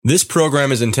This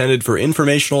program is intended for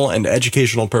informational and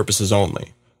educational purposes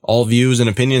only. All views and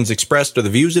opinions expressed are the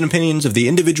views and opinions of the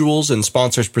individuals and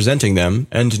sponsors presenting them,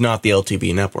 and not the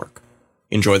LTV network.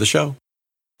 Enjoy the show.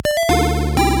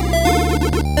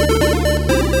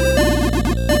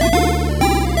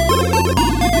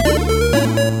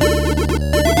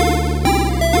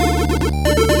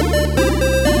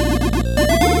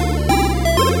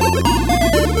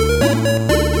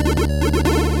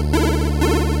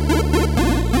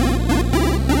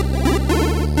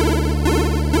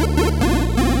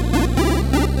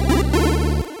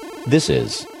 This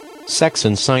is Sex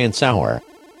and Science Hour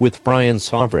with Brian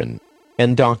Sovereign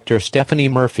and Dr. Stephanie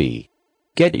Murphy.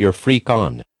 Get your freak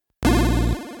on.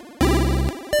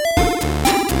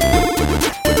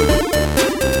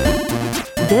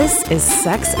 This is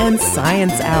Sex and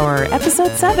Science Hour,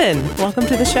 Episode 7. Welcome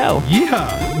to the show.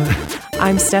 Yeah.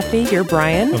 I'm Stephanie, you're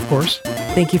Brian. Of course.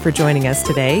 Thank you for joining us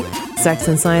today. Sex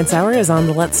and Science Hour is on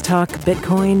the Let's Talk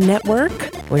Bitcoin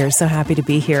network. We are so happy to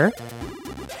be here.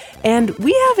 And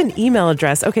we have an email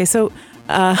address. Okay, so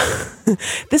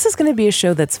this is going to be a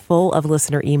show that's full of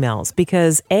listener emails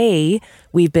because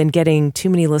we've been getting too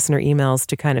many listener emails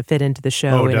to kind of fit into the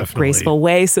show in a graceful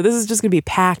way. So this is just going to be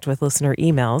packed with listener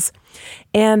emails.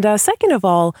 And second of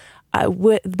all,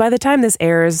 by the time this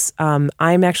airs, I'm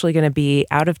actually going to be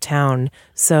out of town.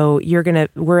 So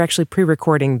we're actually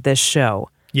pre-recording this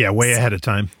show. Yeah, way ahead of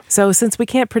time. So since we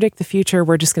can't predict the future,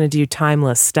 we're just going to do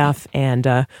timeless stuff and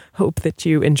hope that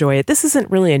you enjoy it. This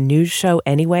isn't really a news show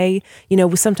anyway. You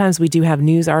know, sometimes we do have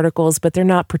news articles, but they're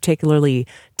not particularly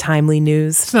timely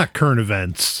news. It's not current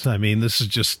events. I mean, this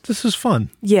is fun.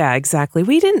 Yeah, exactly.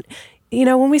 We didn't,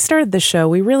 when we started the show,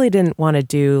 we really didn't want to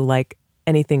do like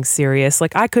anything serious.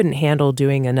 Like I couldn't handle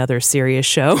doing another serious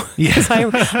show because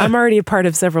I'm already a part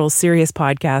of several serious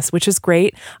podcasts, which is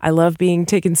great. I love being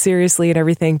taken seriously and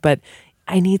everything, but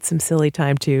I need some silly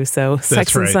time too. So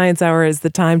Sex and Science Hour is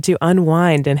the time to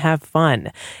unwind and have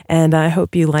fun. And I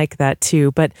hope you like that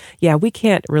too. But yeah, we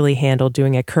can't really handle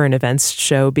doing a current events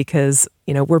show because,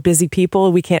 we're busy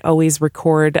people. We can't always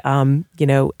record,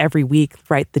 every week,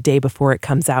 right the day before it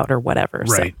comes out or whatever.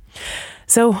 Right.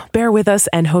 So bear with us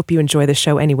and hope you enjoy the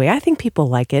show anyway. I think people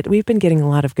like it. We've been getting a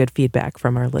lot of good feedback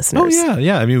from our listeners. Oh,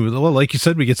 yeah. I mean, like you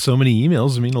said, we get so many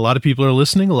emails. I mean, a lot of people are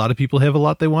listening. A lot of people have a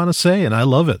lot they want to say, and I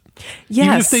love it. Yes.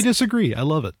 Even if they disagree, I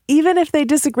love it. Even if they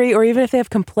disagree or even if they have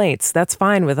complaints, that's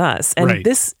fine with us. And right.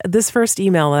 This first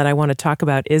email that I want to talk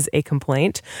about is a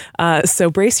complaint. So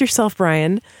brace yourself,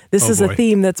 Brian. This is a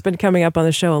theme that's been coming up on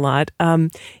the show a lot.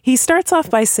 He starts off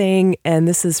by saying, and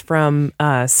this is from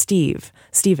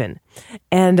Steven.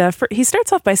 And he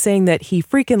starts off by saying that he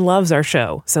freaking loves our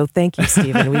show. So thank you,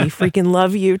 Steven. We freaking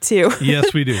love you too.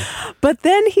 Yes, we do. But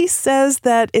then he says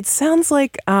that it sounds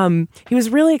like he was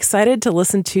really excited to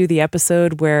listen to the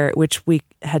episode which we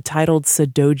had titled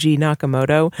Sadoji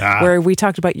Nakamoto, where we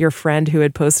talked about your friend who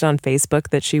had posted on Facebook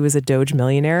that she was a Doge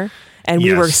millionaire. And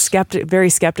we were very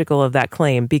skeptical of that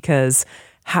claim because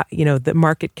the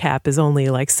market cap is only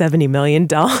like $70 million.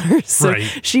 So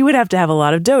right. She would have to have a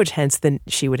lot of Doge. Hence, then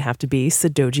she would have to be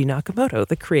Sadoji Nakamoto,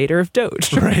 the creator of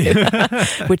Doge. Right.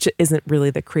 Which isn't really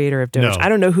the creator of Doge. No. I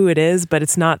don't know who it is, but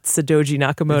it's not Sadoji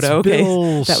Nakamoto. It's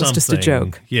Bill that was just a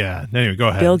joke. Yeah. Anyway, go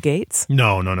ahead. Bill Gates?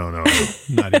 No. Not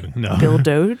even. No. Bill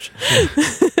Doge?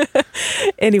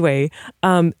 Anyway,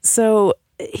 so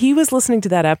he was listening to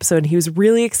that episode and he was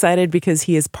really excited because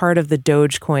he is part of the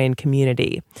Dogecoin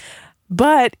community.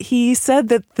 But he said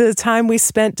that the time we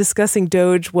spent discussing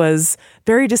Doge was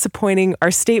very disappointing.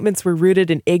 Our statements were rooted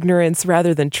in ignorance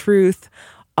rather than truth,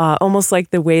 almost like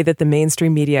the way that the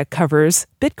mainstream media covers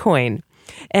Bitcoin.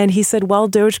 And he said, while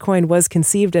Dogecoin was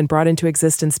conceived and brought into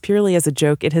existence purely as a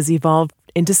joke, it has evolved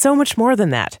into so much more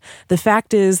than that. The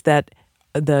fact is that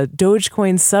the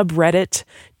Dogecoin subreddit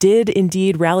did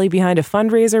indeed rally behind a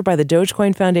fundraiser by the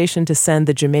Dogecoin Foundation to send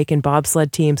the Jamaican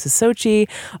bobsled team to Sochi.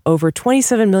 Over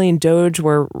 27 million Doge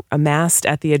were amassed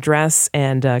at the address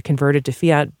and converted to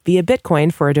fiat via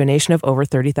Bitcoin for a donation of over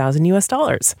 $30,000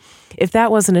 US. If that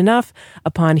wasn't enough,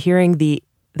 upon hearing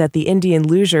that the Indian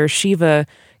loser Shiva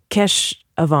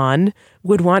Keshavan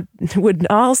would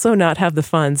also not have the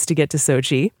funds to get to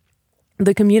Sochi,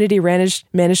 the community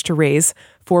managed to raise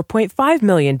 4.5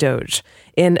 million Doge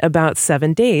in about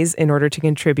 7 days in order to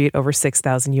contribute over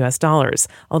 $6,000 US.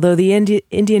 Although the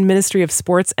Indian Ministry of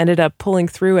Sports ended up pulling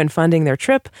through and funding their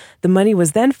trip, the money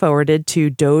was then forwarded to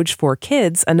Doge for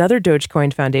Kids, another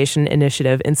Dogecoin Foundation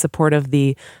initiative in support of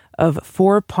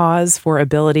Four Paws for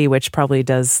Ability, which probably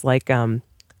does like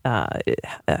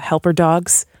helper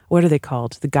dogs. What are they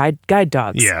called? The guide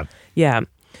dogs. Yeah. Yeah.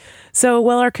 So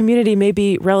while our community may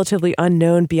be relatively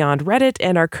unknown beyond Reddit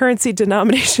and our currency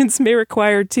denominations may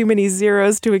require too many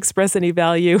zeros to express any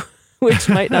value, which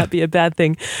might not be a bad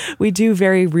thing, we do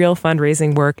very real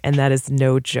fundraising work, and that is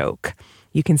no joke.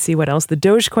 You can see what else the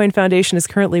Dogecoin Foundation is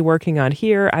currently working on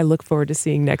here. I look forward to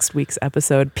seeing next week's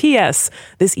episode. P.S.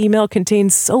 This email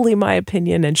contains solely my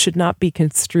opinion and should not be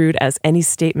construed as any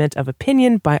statement of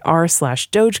opinion by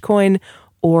r/Dogecoin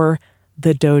or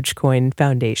the Dogecoin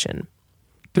Foundation.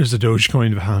 There's a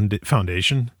Dogecoin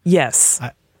Foundation? Yes.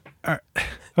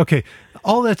 Okay.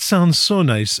 All that sounds so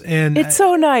nice. And it's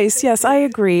so nice. Yes, I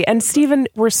agree. And Stephen,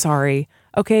 we're sorry.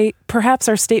 Okay, perhaps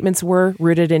our statements were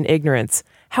rooted in ignorance.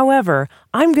 However,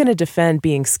 I'm going to defend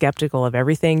being skeptical of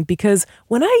everything because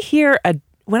when I hear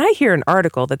an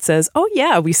article that says, "Oh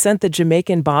yeah, we sent the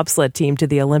Jamaican bobsled team to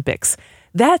the Olympics,"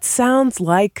 that sounds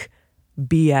like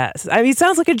BS. I mean, it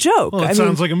sounds like a joke. Well, it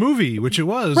sounds like a movie, which it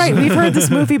was. Right. We've heard this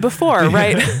movie before,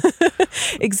 right?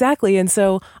 Exactly. And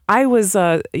so I was,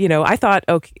 I thought,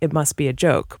 okay, it must be a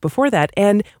joke before that.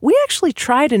 And we actually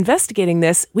tried investigating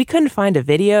this. We couldn't find a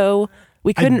video.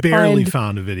 We couldn't I barely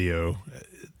found a video.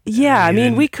 Yeah, I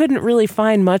mean, we couldn't really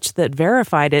find much that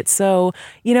verified it. So,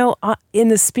 in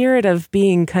the spirit of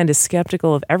being kind of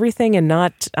skeptical of everything and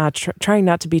not trying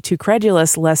not to be too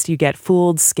credulous, lest you get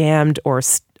fooled, scammed,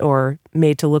 or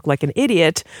made to look like an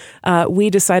idiot,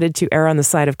 we decided to err on the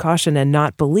side of caution and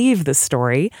not believe the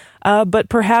story. But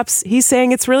perhaps he's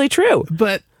saying it's really true.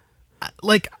 But,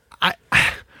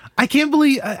 I can't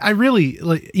believe, I really,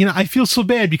 I feel so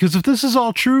bad because if this is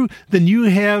all true, then you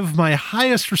have my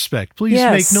highest respect. Please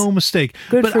make no mistake.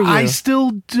 Good but for you. I still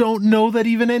don't know that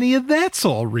even any of that's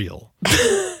all real.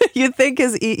 You think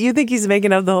he's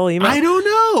making up the whole email? I don't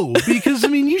know because,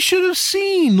 you should have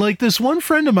seen, like this one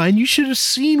friend of mine, you should have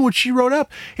seen what she wrote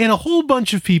up. And a whole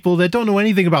bunch of people that don't know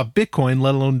anything about Bitcoin,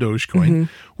 let alone Dogecoin,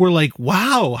 were like,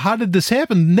 wow, how did this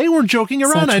happen? And they weren't joking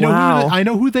around. I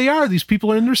know who they are. These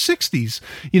people are in their 60s,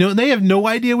 and they have no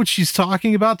idea what she's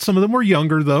talking about. Some of them were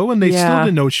younger though, and they still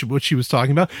didn't know what she was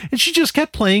talking about. And she just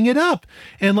kept playing it up.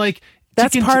 And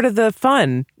that's part of the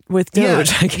fun with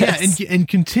Doge, I guess. Yeah, and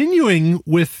continuing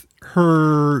with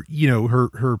her,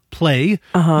 her play,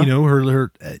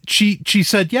 she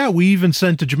said, yeah, we even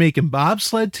sent a Jamaican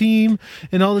bobsled team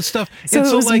and all this stuff. So and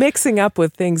it was mixing up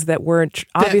with things that weren't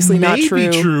obviously not true.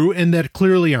 That may be true and that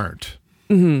clearly aren't.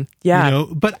 Mm-hmm. Yeah.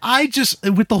 But I just,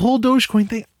 with the whole Dogecoin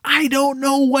thing, I don't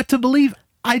know what to believe.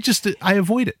 I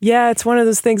avoid it. Yeah, it's one of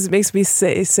those things that makes me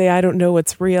say I don't know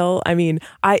what's real. I mean,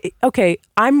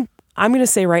 I'm going to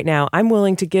say right now, I'm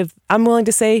willing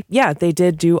to say, yeah, they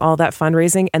did do all that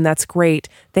fundraising and that's great.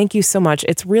 Thank you so much.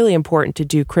 It's really important to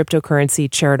do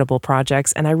cryptocurrency charitable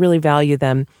projects and I really value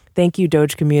them. Thank you,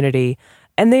 Doge community.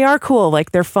 And they are cool.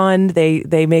 Like they're fun.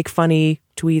 They make funny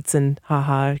tweets and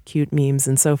haha, cute memes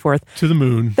and so forth. To the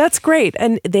moon. That's great.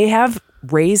 And they have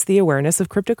raised the awareness of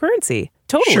cryptocurrency.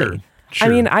 Totally. Sure. I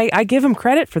mean, I give them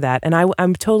credit for that and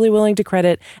I'm totally willing to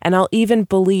credit and I'll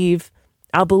believe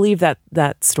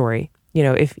that story,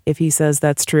 if he says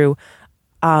that's true.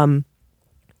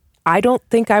 I don't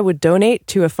think I would donate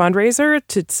to a fundraiser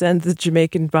to send the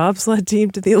Jamaican bobsled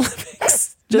team to the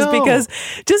Olympics because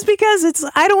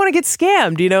I don't want to get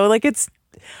scammed,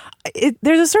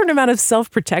 there's a certain amount of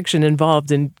self-protection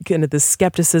involved in kind of the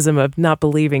skepticism of not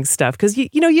believing stuff because you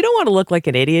don't want to look like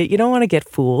an idiot. You don't want to get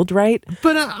fooled, right?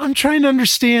 But I'm trying to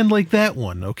understand that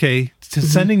one, okay? To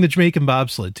sending the Jamaican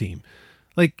bobsled team.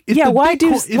 Why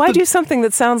do something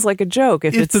that sounds like a joke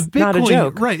if it's not a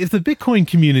joke? Right. If the Bitcoin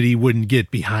community wouldn't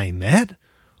get behind that,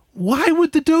 why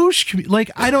would the Doge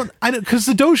community, because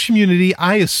the Doge community,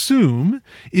 I assume,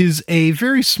 is a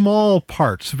very small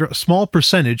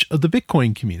percentage of the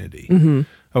Bitcoin community. Mm-hmm.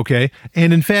 Okay.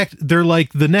 And in fact, they're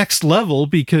like the next level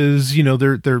because,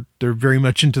 they're very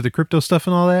much into the crypto stuff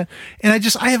and all that. And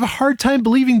I have a hard time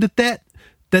believing that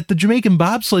the Jamaican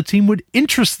bobsled team would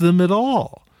interest them at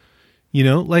all. I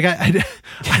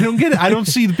don't get it. I don't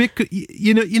see the Bitcoin,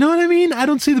 you know what I mean? I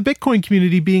don't see the Bitcoin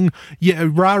community being,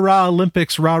 rah-rah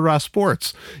Olympics, rah-rah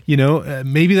sports,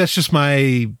 maybe that's just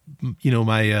my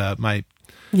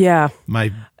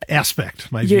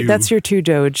aspect, my view. That's your two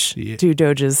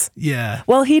Doges. Yeah.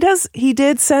 Well, he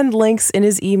did send links in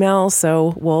his email,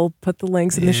 so we'll put the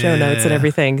links in the show notes and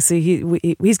everything. So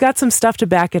he's got some stuff to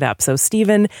back it up. So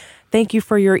Stephen, thank you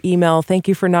for your email. Thank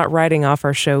you for not writing off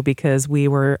our show because we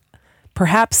were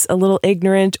perhaps a little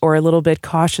ignorant or a little bit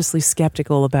cautiously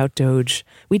skeptical about Doge.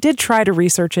 We did try to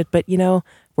research it, but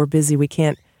we're busy. We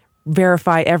can't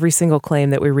verify every single claim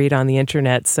that we read on the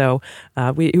internet. So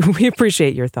we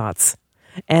appreciate your thoughts.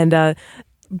 And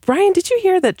Brian, did you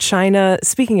hear that China,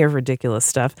 speaking of ridiculous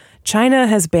stuff, China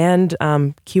has banned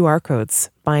QR codes,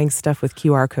 buying stuff with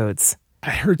QR codes?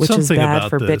 I heard which something is bad about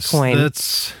for this.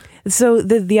 Bitcoin. So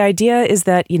the idea is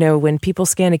that, when people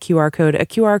scan a QR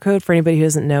code, for anybody who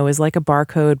doesn't know, is like a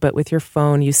barcode, but with your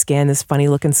phone, you scan this funny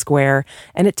looking square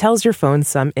and it tells your phone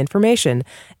some information.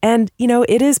 And,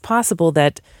 it is possible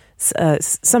that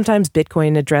sometimes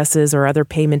Bitcoin addresses or other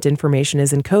payment information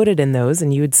is encoded in those,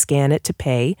 and you would scan it to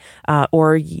pay.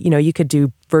 Or, you could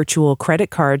do virtual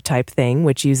credit card type thing,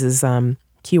 which uses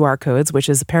QR codes, which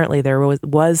is apparently there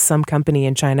was some company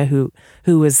in China who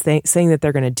was saying that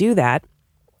they're going to do that.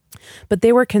 But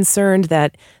they were concerned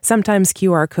that sometimes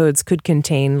QR codes could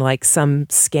contain like some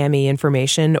scammy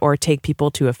information or take people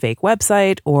to a fake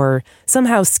website or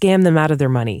somehow scam them out of their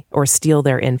money or steal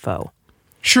their info.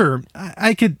 Sure,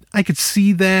 I could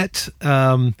see that.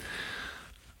 The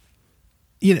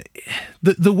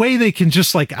way they can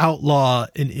just like outlaw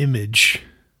an image.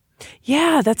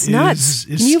 Yeah, that's nuts.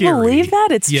 Is Can you scary. believe that?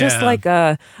 It's just like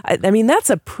that's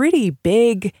a pretty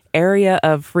big area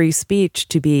of free speech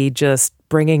to be just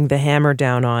bringing the hammer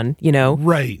down on,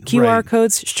 Right. QR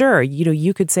codes, sure.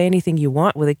 You could say anything you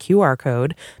want with a QR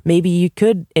code. Maybe you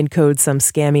could encode some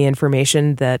scammy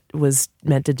information that was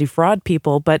meant to defraud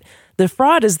people, but the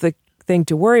fraud is the thing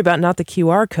to worry about, not the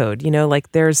QR code.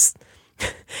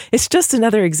 It's just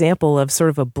another example of sort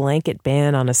of a blanket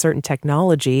ban on a certain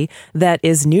technology that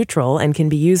is neutral and can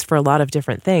be used for a lot of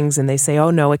different things. And they say,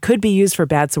 oh no, it could be used for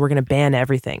bad, so we're going to ban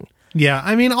everything. Yeah,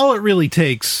 all it really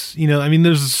takes,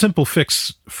 there's a simple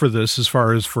fix for this as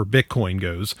far as for Bitcoin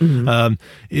goes. Mm-hmm.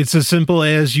 It's as simple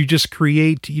as you just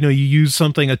create, you use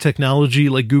a technology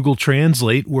like Google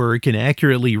Translate where it can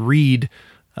accurately read,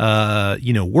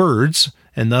 words,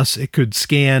 and thus it could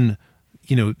scan,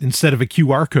 instead of a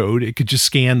QR code, it could just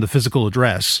scan the physical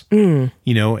address,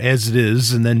 as it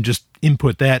is, and then just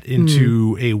input that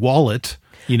into a wallet,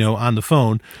 on the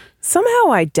phone.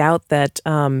 Somehow I doubt that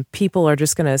people are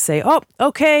just going to say, oh,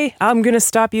 okay, I'm going to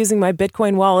stop using my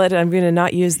Bitcoin wallet. I'm going to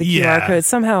not use the QR code.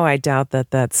 Somehow I doubt that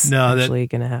that's actually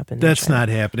going to happen. That's not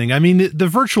happening. The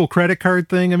virtual credit card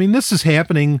thing, this is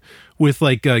happening with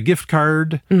like gift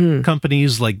card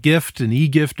companies like Gift and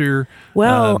eGifter.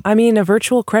 Well, a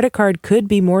virtual credit card could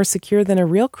be more secure than a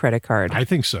real credit card. I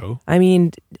think so.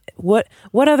 What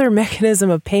other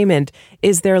mechanism of payment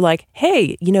is there like,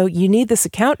 hey, you need this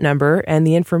account number and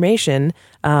the information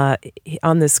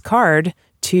on this card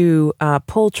to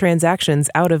pull transactions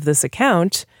out of this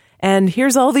account, and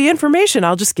here's all the information.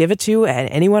 I'll just give it to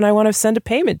anyone I want to send a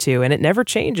payment to, and it never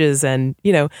changes. And,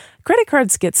 credit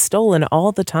cards get stolen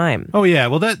all the time. Oh, yeah.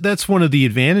 Well, that's one of the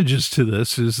advantages to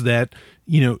this is that,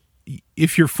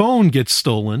 if your phone gets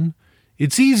stolen,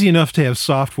 it's easy enough to have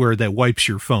software that wipes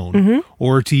your phone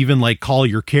or to even like call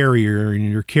your carrier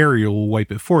and your carrier will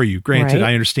wipe it for you. Granted,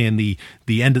 I understand the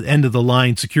end of the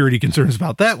line security concerns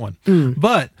about that one.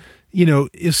 But,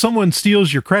 if someone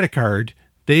steals your credit card,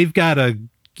 they've got a,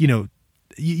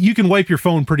 you can wipe your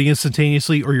phone pretty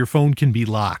instantaneously or your phone can be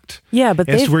locked. Yeah, but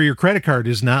as to where your credit card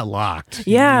is not locked.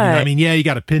 Yeah. You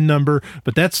got a PIN number,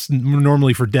 but that's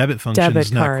normally for debit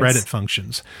functions, not credit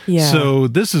functions. Yeah. So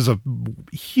this is a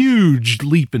huge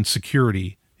leap in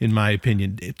security, in my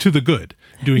opinion, to the good,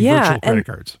 doing virtual credit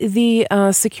cards. The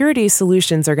security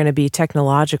solutions are going to be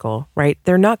technological, right?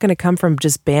 They're not going to come from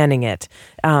just banning it.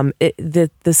 The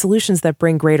solutions that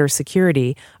bring greater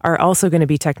security are also going to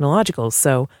be technological.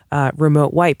 So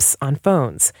remote wipes on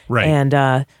phones, right,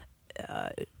 and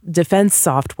defense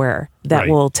software that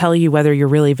will tell you whether you're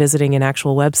really visiting an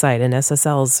actual website, and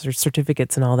SSLs or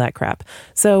certificates and all that crap.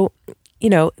 So,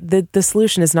 the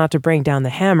solution is not to bring down the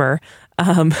hammer.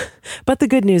 But the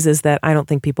good news is that I don't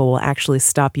think people will actually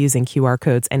stop using QR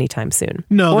codes anytime soon.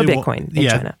 No, or Bitcoin in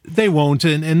China. They won't.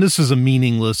 And this is a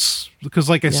meaningless, because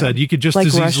like I said, you could just like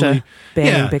as Russia easily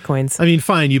banning Bitcoins.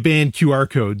 Fine, you ban QR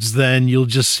codes, then you'll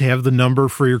just have the number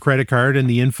for your credit card and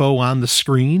the info on the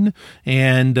screen,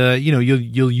 and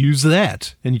you'll use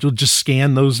that, and you'll just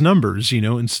scan those numbers,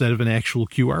 instead of an actual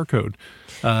QR code.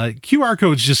 QR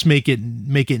codes just make it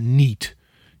neat.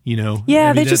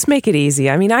 They just make it easy.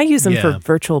 I use them for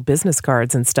virtual business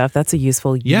cards and stuff. That's a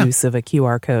useful use of a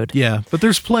QR code. Yeah, but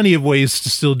there's plenty of ways to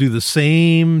still do the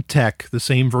same tech, the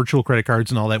same virtual credit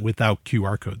cards and all that without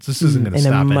QR codes. This isn't going to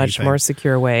stop anything. In a much more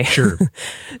secure way. Sure.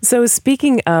 So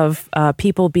speaking of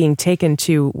people being taken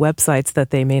to websites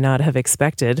that they may not have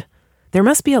expected, there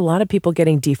must be a lot of people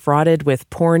getting defrauded with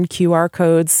porn QR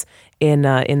codes in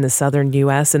the southern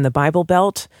U.S. in the Bible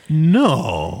Belt.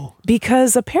 No.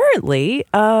 Because apparently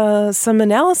some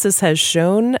analysis has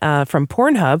shown from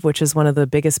Pornhub, which is one of the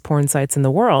biggest porn sites in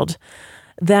the world,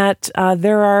 that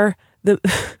there are the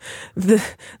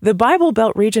the Bible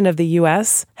Belt region of the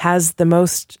U.S. has the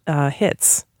most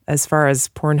hits as far as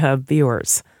Pornhub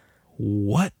viewers.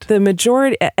 What? The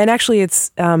majority, and actually it's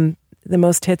the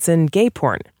most hits in gay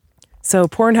porn. So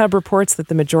Pornhub reports that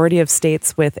the majority of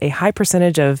states with a high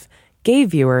percentage of gay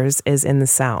viewers is in the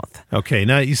South. Okay,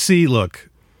 now you see, look,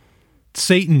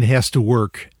 Satan has to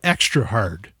work extra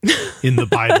hard in the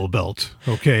Bible Belt.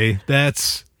 Okay,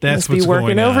 that's Must what's be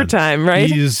working going on. overtime, right?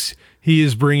 He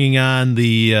is bringing on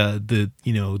the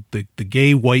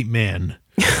gay white man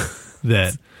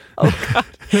that. Oh God!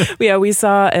 Yeah, we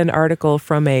saw an article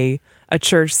from a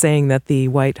church saying that the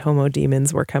white homo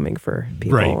demons were coming for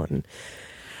people. Right. And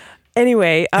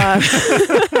anyway,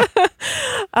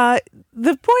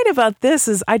 the point about this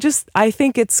is I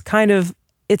think it's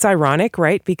ironic,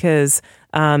 right? Because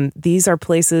these are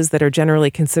places that are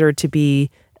generally considered to be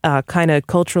kind of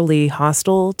culturally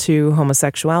hostile to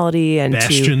homosexuality and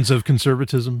bastions of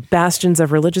conservatism. Bastions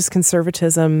of religious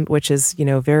conservatism, which is,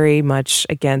 very much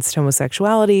against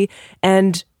homosexuality.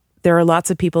 And there are lots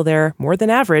of people there, more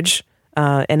than average,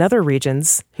 in other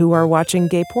regions who are watching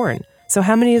gay porn. So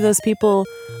how many of those people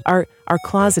are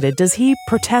closeted? Does he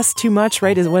protest too much,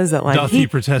 right? What is that line? Doth he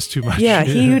protest too much? Yeah,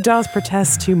 he who does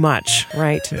protest too much,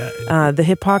 right? Yeah. The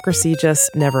hypocrisy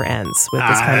just never ends with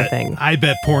this kind of thing. I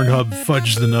bet Pornhub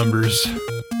fudged the numbers.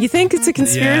 You think it's a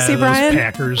conspiracy, those Brian?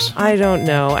 Packers. I don't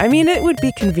know. I mean, it would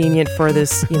be convenient for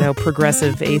this,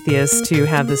 progressive atheist to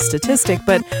have this statistic,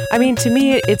 but I mean, to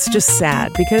me, it's just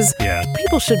sad because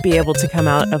people should be able to come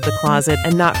out of the closet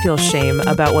and not feel shame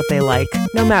about what they like,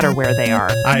 no matter where they are.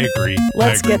 I agree.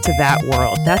 Let's get to that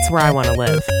world. That's where I want to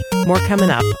live. More coming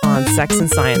up on Sex and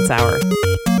Science Hour.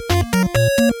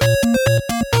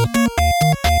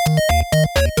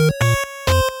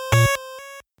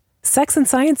 Sex and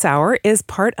Science Hour is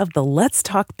part of the Let's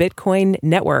Talk Bitcoin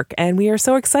network, and we are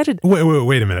so excited. Wait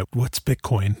a minute. What's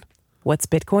Bitcoin? What's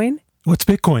Bitcoin? What's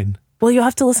Bitcoin? Well, you'll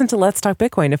have to listen to Let's Talk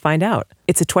Bitcoin to find out.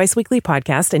 It's a twice-weekly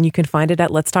podcast, and you can find it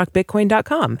at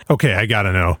letstalkbitcoin.com. Okay, I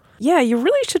gotta know. Yeah, you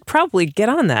really should probably get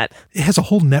on that. It has a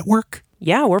whole network?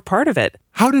 Yeah, we're part of it.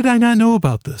 How did I not know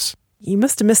about this? You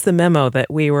must have missed the memo that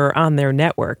we were on their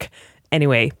network.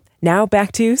 Anyway, now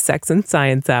back to Sex and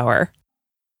Science Hour.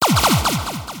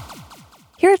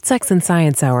 Here at Sex and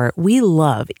Science Hour, we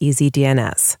love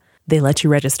EasyDNS. They let you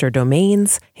register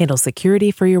domains, handle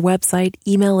security for your website,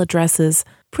 email addresses,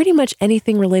 pretty much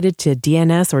anything related to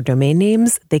DNS or domain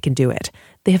names, they can do it.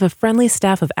 They have a friendly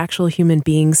staff of actual human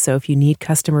beings, so if you need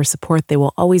customer support, they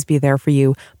will always be there for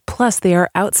you. Plus, they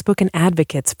are outspoken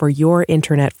advocates for your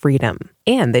internet freedom.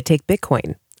 And they take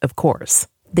Bitcoin, of course.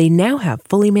 They now have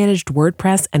fully managed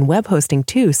WordPress and web hosting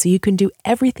too, so you can do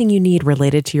everything you need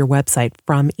related to your website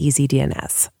from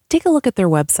EasyDNS. Take a look at their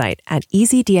website at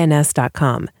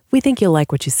easydns.com. We think you'll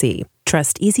like what you see.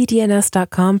 Trust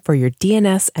easydns.com for your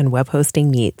DNS and web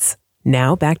hosting needs.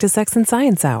 Now back to Sex and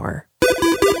Science Hour.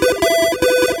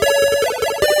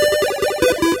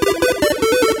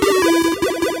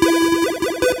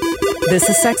 This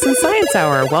is Sex and Science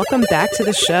Hour. Welcome back to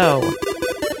the show.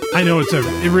 I know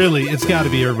it's got to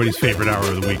be everybody's favorite hour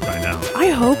of the week by now. I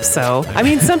hope so. I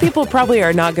mean, some people probably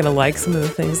are not going to like some of the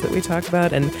things that we talk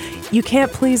about, and you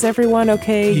can't please everyone,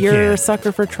 okay? You're a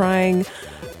sucker for trying.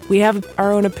 We have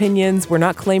our own opinions. We're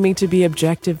not claiming to be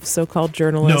objective so-called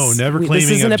journalists. No, never claiming This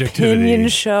is an objectivity. opinion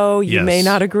show. You may Yes.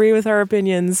 not agree with our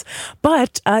opinions,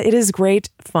 but it is great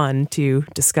fun to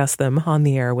discuss them on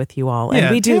the air with you all.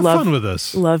 And we do have love fun with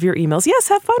us. Love your emails. Yes,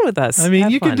 have fun with us. I mean,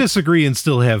 Have you fun. can disagree and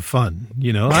still have fun.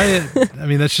 I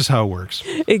mean, that's just how it works.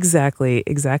 Exactly.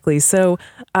 So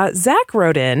Zach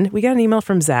wrote in. We got an email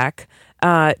from Zach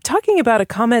talking about a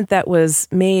comment that was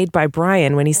made by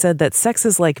Brian when he said that sex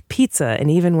is like pizza,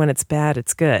 and even when it's bad,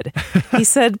 it's good. He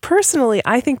said, personally,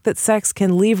 I think that sex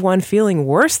can leave one feeling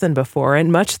worse than before,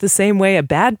 in much the same way a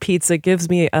bad pizza gives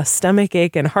me a stomach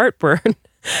ache and heartburn.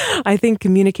 I think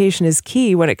communication is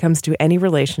key when it comes to any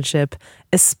relationship,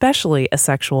 especially a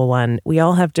sexual one. We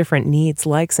all have different needs,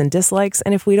 likes, and dislikes,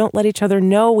 and if we don't let each other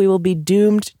know, we will be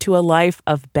doomed to a life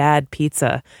of bad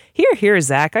pizza. Here,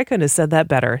 Zach. I couldn't have said that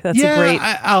better. That's a great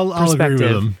I'll agree with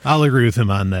him. I'll agree with him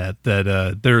on that.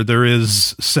 That there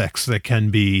is sex that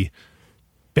can be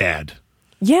bad.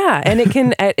 Yeah, and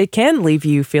it can leave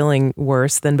you feeling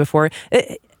worse than before.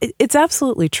 It's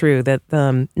absolutely true that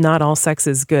not all sex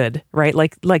is good, right?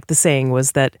 Like the saying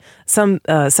was that some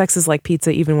sex is like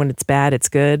pizza, even when it's bad, it's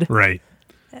good. Right.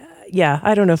 Yeah,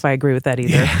 I don't know if I agree with that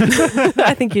either. Yeah.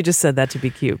 I think you just said that to be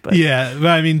cute. But. Yeah,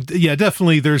 I mean,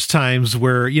 definitely there's times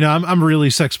where, I'm a really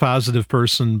sex positive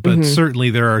person, but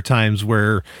certainly there are times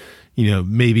where,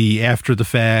 maybe after the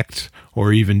fact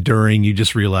or even during, you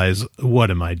just realize, what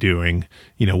am I doing?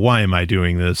 Why am I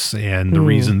doing this? And the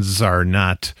reasons are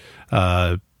not,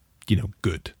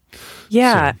 good.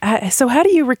 Yeah. So how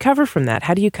do you recover from that?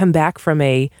 How do you come back from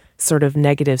a sort of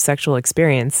negative sexual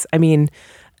experience? I mean,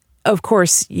 of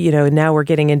course, now we're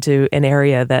getting into an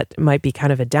area that might be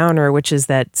kind of a downer, which is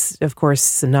that, of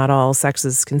course, not all sex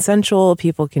is consensual.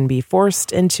 People can be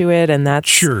forced into it. And that's,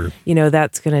 sure,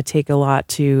 that's going to take a lot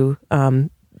to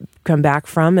come back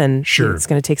from. And sure, it's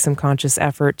going to take some conscious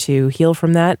effort to heal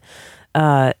from that,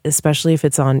 especially if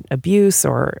it's on abuse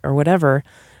or whatever.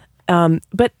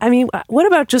 But I mean, what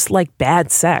about just like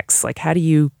bad sex? Like, how do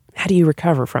you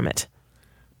recover from it?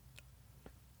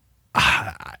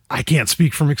 I can't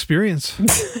speak from experience.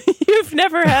 You've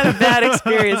never had a bad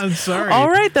experience. I'm sorry. All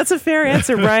right. That's a fair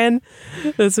answer, Brian.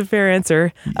 That's a fair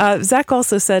answer. Zach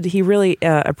also said he really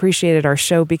appreciated our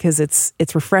show because it's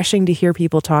refreshing to hear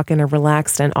people talk in a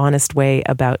relaxed and honest way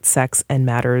about sex and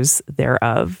matters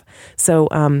thereof. So,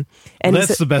 and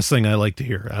that's the best thing I like to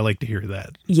hear. I like to hear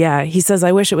that. Yeah. He says,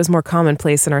 I wish it was more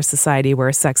commonplace in our society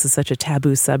where sex is such a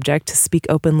taboo subject to speak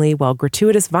openly while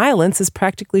gratuitous violence is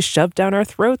practically shoved down our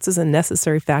throats as a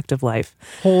necessary fact of life.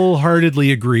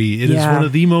 Wholeheartedly agree. It is one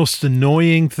of the most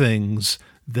annoying things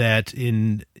that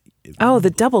in... Oh, the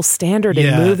double standard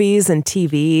in movies and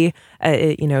TV,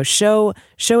 show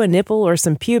a nipple or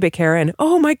some pubic hair and,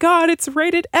 oh my God, it's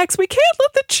rated X. We can't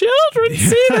let the children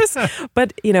see this.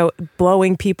 But,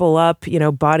 blowing people up,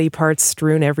 body parts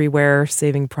strewn everywhere,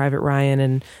 Saving Private Ryan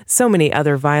and so many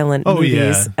other violent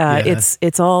movies.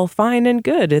 It's all fine and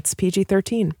good. It's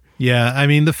PG-13. Yeah. I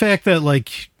mean, the fact that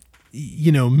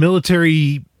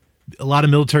a lot of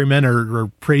military men are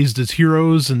praised as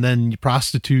heroes, and then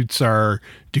prostitutes are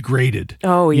degraded.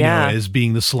 Oh, yeah. As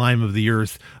being the slime of the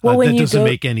earth. Well, that doesn't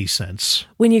make any sense.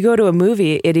 When you go to a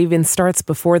movie, it even starts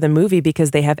before the movie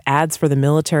because they have ads for the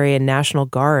military and National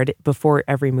Guard before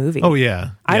every movie. Oh,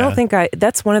 yeah. I don't think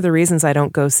that's one of the reasons I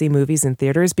don't go see movies in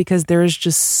theaters, because there is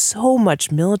just so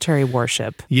much military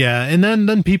worship. Yeah. And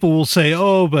then people will say,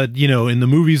 oh, but, in the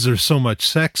movies there's so much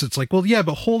sex. It's like, well, yeah,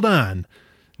 but hold on.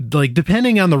 Like,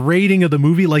 depending on the rating of the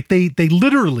movie, like they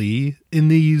literally in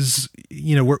these,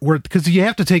 because you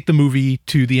have to take the movie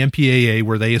to the MPAA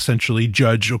where they essentially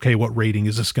judge, okay, what rating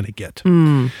is this going to get?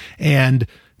 And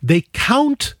they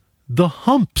count the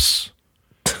humps.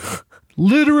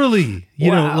 Literally,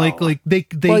 like they.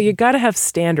 Well, you got to have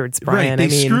standards, Brian. Right.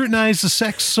 They scrutinize the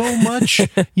sex so much,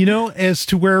 as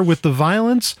to where with the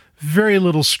violence, very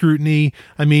little scrutiny.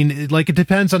 I mean, it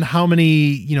depends on how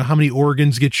many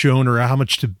organs get shown or how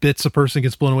much to bits a person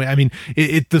gets blown away. I mean,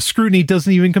 the scrutiny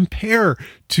doesn't even compare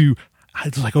to.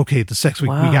 It's like, okay, the sex, we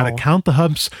got to count the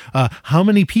humps. How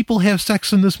many people have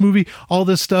sex in this movie? All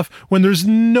this stuff, when there's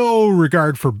no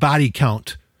regard for body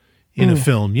count in a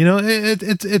film.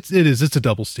 It's a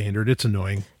double standard. It's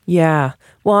annoying. Yeah.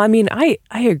 Well, I mean, I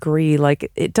agree.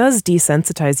 Like, it does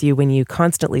desensitize you when you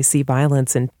constantly see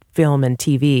violence in film and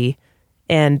TV.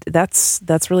 And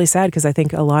that's really sad, because I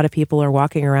think a lot of people are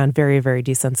walking around very, very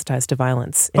desensitized to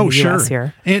violence in the US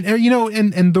here. And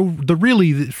the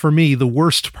really, for me, the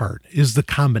worst part is the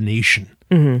combination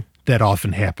that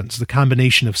often happens. The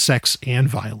combination of sex and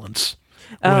violence.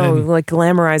 Like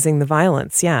glamorizing the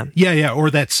violence, yeah. Yeah, or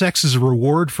that sex is a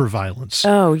reward for violence.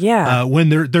 Oh, yeah. When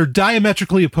they're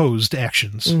diametrically opposed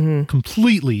actions,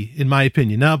 completely, in my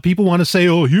opinion. Now, people want to say,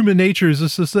 oh, human nature is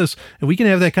this, and we can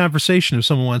have that conversation if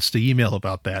someone wants to email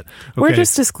about that. Okay? We're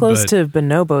just as close to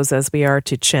bonobos as we are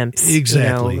to chimps.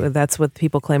 Exactly. That's what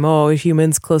people claim. Oh,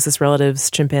 humans' closest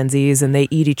relatives, chimpanzees, and they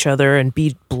eat each other and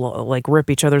rip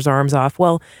each other's arms off.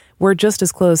 Well, we're just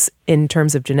as close in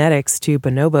terms of genetics to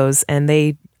bonobos, and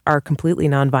they are completely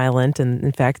nonviolent. And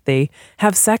in fact, they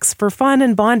have sex for fun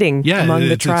and bonding among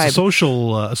the tribe. It's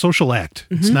a social act.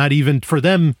 It's not even for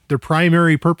them. Their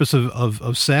primary purpose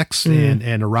of sex and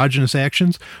erogenous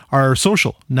actions are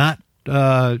social, not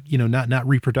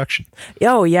reproduction.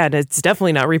 Oh yeah, it's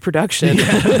definitely not reproduction.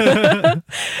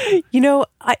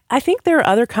 I think there are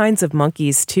other kinds of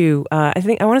monkeys too. I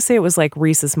want to say it was like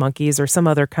rhesus monkeys or some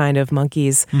other kind of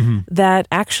monkeys that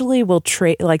actually will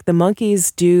like the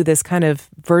monkeys do this kind of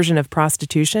version of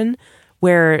prostitution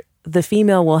where the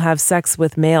female will have sex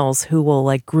with males who will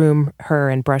like groom her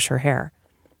and brush her hair.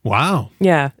 Wow.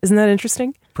 Yeah. Isn't that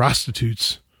interesting?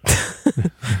 Prostitutes.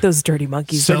 Those dirty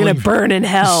monkeys. They're going to burn in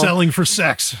hell. Selling for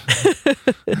sex.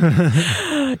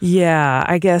 Yeah,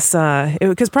 I guess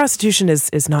because prostitution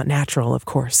is not natural, of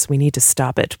course. We need to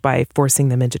stop it by forcing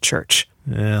them into church.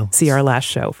 Yeah. See our last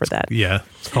show for that. Yeah.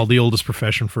 It's called the oldest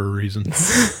profession for a reason.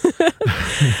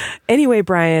 Anyway,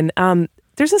 Brian,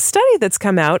 there's a study that's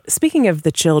come out, speaking of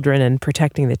the children and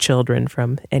protecting the children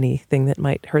from anything that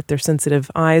might hurt their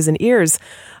sensitive eyes and ears.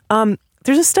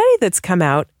 There's a study that's come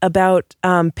out about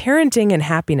parenting and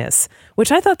happiness,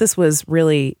 which I thought this was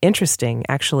really interesting,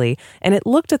 actually. And it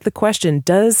looked at the question,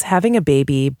 does having a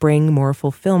baby bring more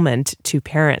fulfillment to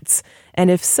parents?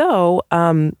 And if so,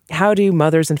 how do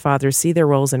mothers and fathers see their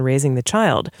roles in raising the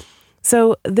child?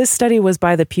 So this study was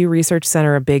by the Pew Research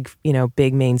Center, a big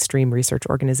mainstream research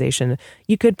organization.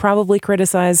 You could probably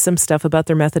criticize some stuff about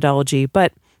their methodology,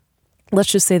 but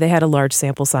let's just say they had a large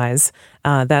sample size,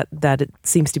 that it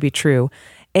seems to be true.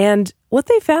 And what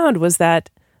they found was that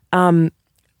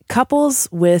couples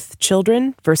with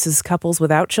children versus couples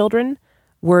without children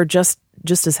were just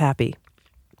as happy.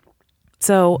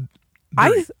 So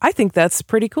I think that's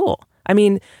pretty cool. I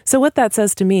mean, so what that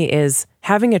says to me is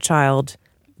having a child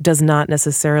does not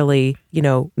necessarily,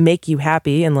 make you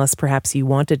happy unless perhaps you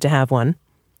wanted to have one.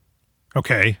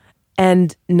 Okay.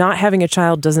 And not having a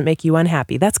child doesn't make you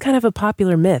unhappy. That's kind of a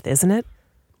popular myth, isn't it?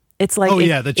 It's like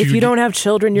if you don't have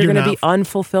children, you're going to be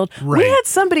unfulfilled. Right. We had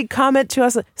somebody comment to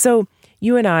us. So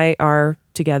you and I are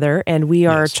together and we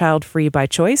are child-free by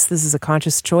choice. This is a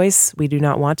conscious choice. We do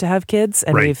not want to have kids,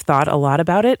 and we've thought a lot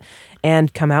about it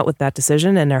and come out with that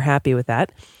decision and are happy with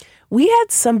that. We had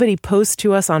somebody post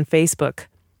to us on Facebook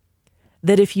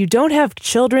that if you don't have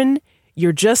children,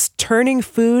 you're just turning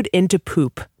food into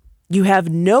poop. You have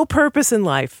no purpose in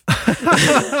life.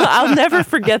 I'll never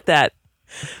forget that.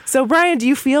 So, Brian, do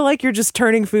you feel like you're just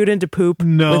turning food into poop with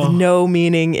no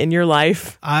meaning in your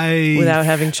life without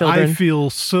having children? I feel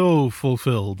so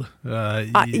fulfilled.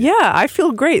 I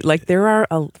feel great. Like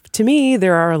to me,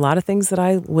 there are a lot of things that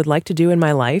I would like to do in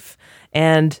my life.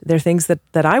 And there are things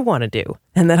that I want to do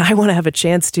and that I want to have a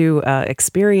chance to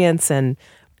experience and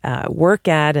work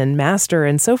at and master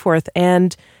and so forth.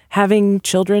 And having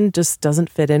children just doesn't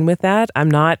fit in with that.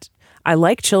 I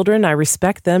like children. I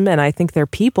respect them. And I think they're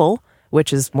people,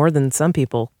 which is more than some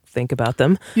people think about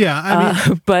them. Yeah.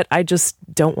 But I just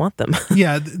don't want them.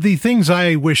 Yeah. The things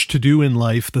I wish to do in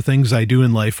life, the things I do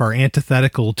in life are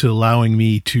antithetical to allowing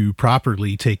me to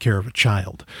properly take care of a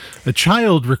child. A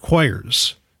child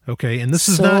requires, and this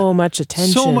is so much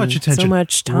attention, so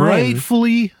much time.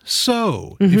 Rightfully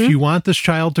so. Mm-hmm. If you want this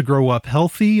child to grow up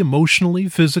healthy, emotionally,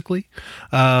 physically,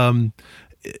 and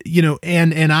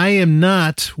I am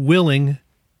not willing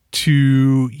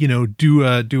to, do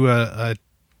a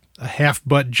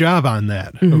half-butt job on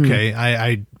that. Mm-hmm. Okay.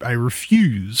 I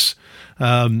refuse.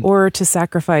 Or to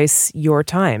sacrifice your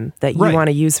time that you want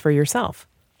to use for yourself.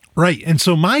 Right. And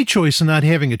so my choice in not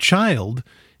having a child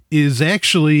is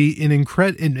actually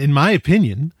in my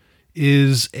opinion,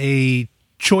 is a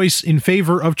choice in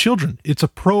favor of children. It's a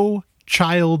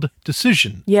pro-child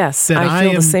decision. Yes, I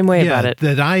feel the same way about it.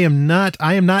 That I am not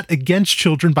against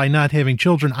children by not having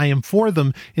children. I am for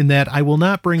them in that I will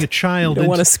not bring a child. You don't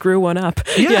want to screw one up.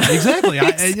 Yeah, exactly.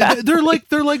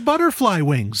 They're like butterfly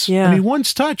wings. Yeah. I mean,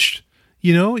 once touched,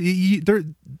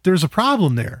 there's a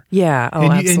problem there. Yeah.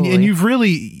 Oh, absolutely. And you've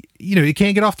really, you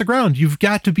can't get off the ground. You've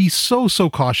got to be so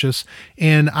cautious.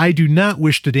 And I do not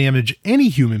wish to damage any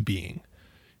human being,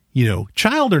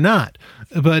 child or not.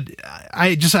 But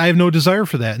I have no desire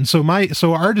for that. And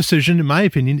so our decision, in my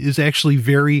opinion, is actually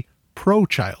very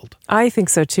pro-child. I think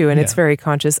so too. And it's very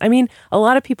conscious. I mean, a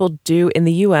lot of people do in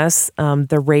the US,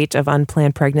 the rate of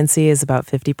unplanned pregnancy is about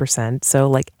 50%. So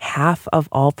like half of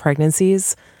all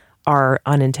pregnancies are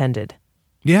unintended.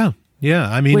 Yeah. Yeah.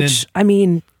 I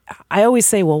mean, I always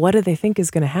say, well, what do they think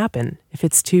is going to happen if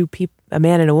it's two people, a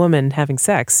man and a woman having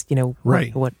sex?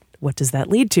 Right. What does that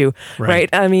lead to? Right.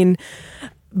 I mean,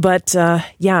 but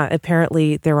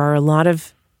apparently there are a lot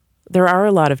of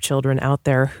children out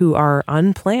there who are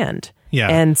unplanned. Yeah.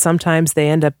 And sometimes they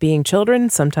end up being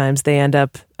children. Sometimes they end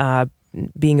up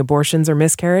being abortions or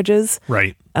miscarriages.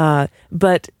 Right.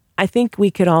 But I think we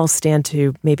could all stand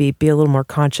to maybe be a little more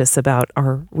conscious about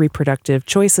our reproductive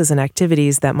choices and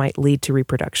activities that might lead to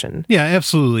reproduction. Yeah,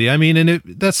 absolutely. I mean, and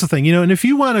that's the thing, and if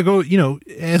you want to go,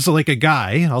 as like a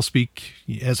guy, I'll speak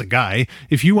as a guy,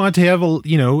 if you want to have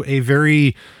a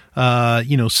very,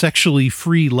 sexually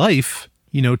free life,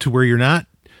 to where you're not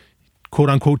quote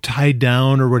unquote tied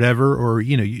down or whatever, or,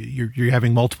 you're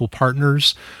having multiple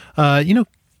partners,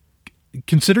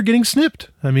 consider getting snipped.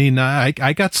 I mean, I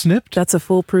got snipped. That's a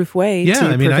foolproof way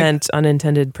to prevent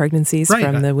unintended pregnancies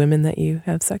from the women that you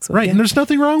have sex with. Right. Yeah. And there's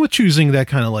nothing wrong with choosing that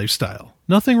kind of lifestyle.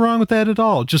 Nothing wrong with that at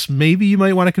all. Just maybe you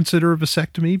might want to consider a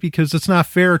vasectomy, because it's not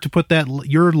fair to put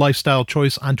your lifestyle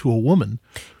choice onto a woman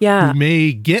who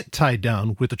may get tied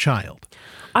down with a child.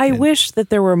 I wish that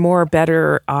there were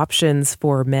better options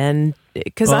for men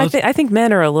Because Well, I think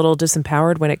men are a little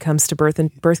disempowered when it comes to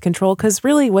birth control. Because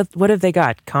really, what have they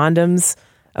got? Condoms.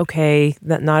 Okay,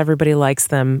 that not everybody likes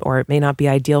them, or it may not be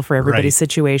ideal for everybody's Right.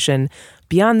 situation.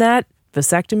 Beyond that,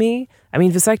 vasectomy. I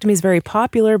mean, vasectomy is very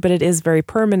popular, but it is very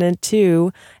permanent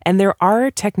too. And there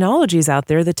are technologies out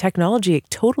there. The technology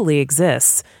totally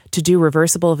exists to do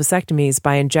reversible vasectomies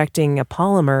by injecting a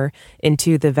polymer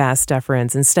into the vas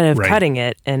deferens instead of Right. cutting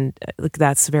it. And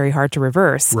that's very hard to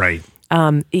reverse. Right.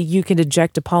 You can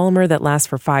inject a polymer that lasts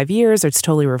for 5 years, or it's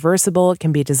totally reversible. It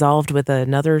can be dissolved with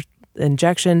another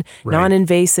injection, Right.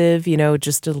 non-invasive,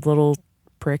 just a little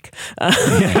prick. And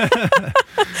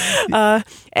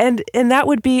that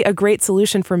would be a great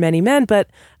solution for many men. But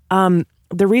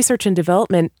the research and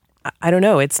development, I don't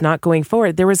know, it's not going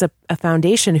forward. There was a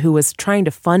foundation who was trying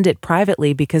to fund it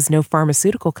privately because no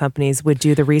pharmaceutical companies would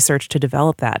do the research to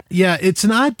develop that. Yeah, it's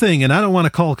an odd thing, and I don't want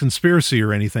to call it conspiracy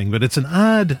or anything, but it's an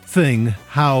odd thing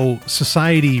how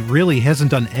society really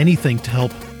hasn't done anything to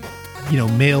help,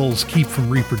 males keep from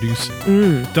reproducing.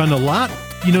 Done a lot,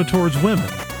 towards women.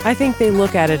 I think they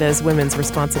look at it as women's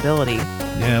responsibility.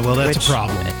 Yeah, well, that's Which- a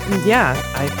problem. Yeah,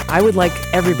 I would like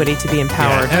everybody to be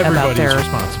empowered Yeah, about everybody's their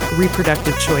responsible.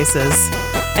 reproductive choices.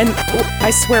 And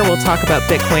I swear we'll talk about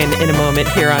Bitcoin in a moment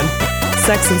here on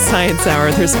Sex and Science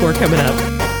Hour. There's more coming up.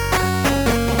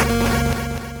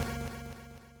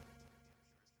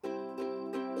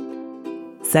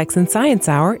 Sex and Science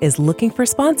Hour is looking for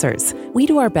sponsors. We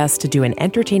do our best to do an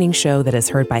entertaining show that is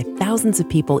heard by thousands of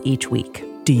people each week.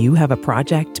 Do you have a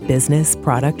project, business,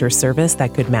 product, or service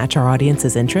that could match our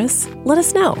audience's interests? Let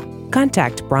us know.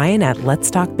 Contact Brian at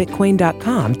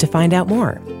letstalkbitcoin.com to find out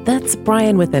more. That's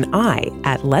Brian with an I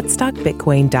at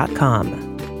letstalkbitcoin.com.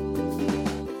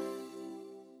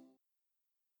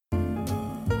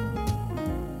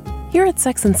 Here at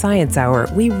Sex and Science Hour,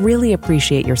 we really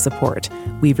appreciate your support.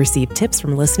 We've received tips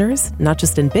from listeners, not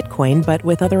just in Bitcoin, but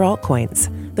with other altcoins.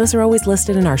 Those are always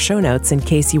listed in our show notes in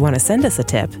case you want to send us a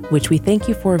tip, which we thank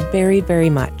you for very, very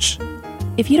much.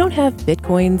 If you don't have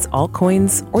Bitcoins,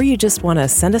 altcoins, or you just want to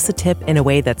send us a tip in a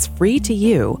way that's free to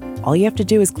you, all you have to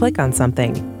do is click on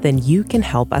something, then you can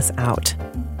help us out.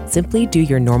 Simply do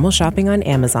your normal shopping on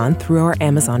Amazon through our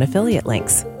Amazon affiliate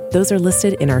links. Those are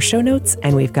listed in our show notes,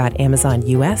 and we've got Amazon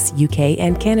US, UK,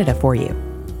 and Canada for you.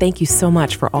 Thank you so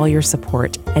much for all your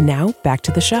support. And now, back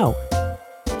to the show.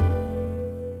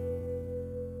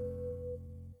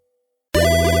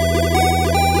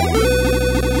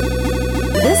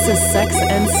 This is Sex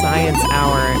and Science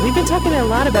Hour. We've been talking a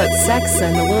lot about sex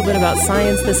and a little bit about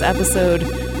science this episode.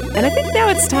 And I think now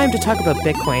it's time to talk about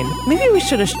Bitcoin. Maybe we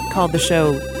should have called the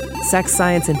show Sex,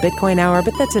 Science, and Bitcoin Hour,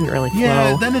 but that didn't really flow.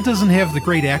 Yeah, then it doesn't have the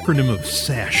great acronym of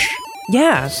SASH.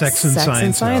 Yeah. Sex and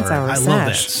Science Hour. I SASH. love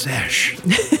that. SASH.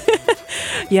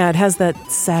 Yeah, it has that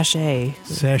sachet.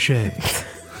 Sachet.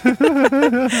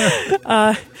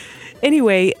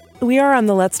 Anyway, we are on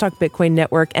the Let's Talk Bitcoin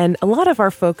network, and a lot of our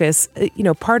focus,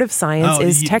 part of science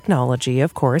is technology,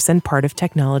 of course, and part of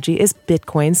technology is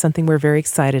Bitcoin, something we're very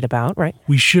excited about, right?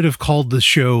 We should have called the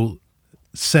show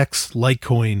Sex,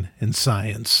 Litecoin, and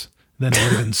Science. Then it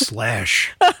would have been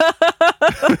slash.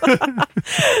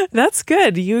 That's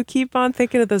good. You keep on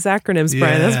thinking of those acronyms,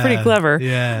 Brian. That's pretty clever.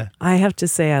 Yeah. I have to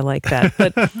say I like that.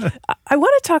 But I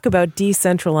want to talk about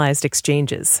decentralized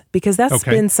exchanges, because that's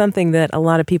been something that a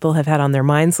lot of people have had on their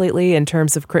minds lately in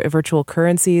terms of virtual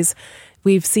currencies.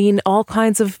 We've seen all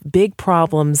kinds of big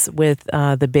problems with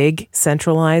the big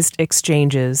centralized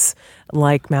exchanges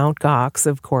like Mt. Gox,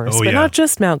 of course. But not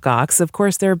just Mt. Gox. Of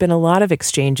course, there have been a lot of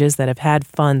exchanges that have had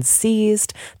funds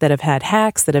seized, that have had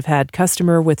hacks, that have had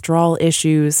customer withdrawal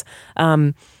issues.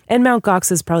 And Mt.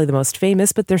 Gox is probably the most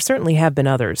famous, but there certainly have been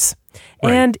others.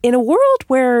 Right. And in a world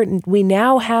where we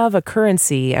now have a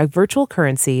currency, a virtual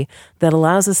currency, that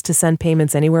allows us to send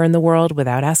payments anywhere in the world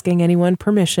without asking anyone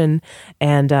permission,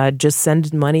 and just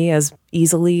send money as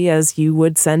easily as you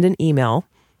would send an email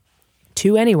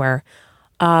to anywhere,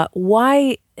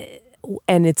 why,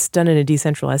 and it's done in a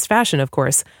decentralized fashion, of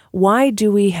course, why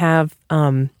do we have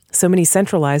so many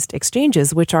centralized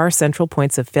exchanges, which are central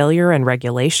points of failure and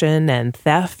regulation and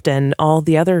theft and all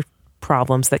the other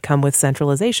problems that come with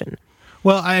centralization?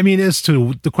 Well, I mean, as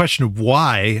to the question of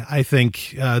why, I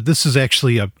think this is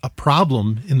actually a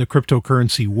problem in the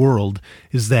cryptocurrency world,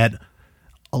 is that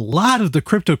a lot of the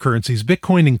cryptocurrencies,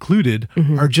 Bitcoin included,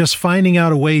 are just finding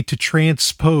out a way to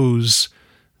transpose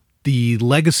the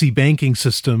legacy banking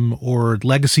system or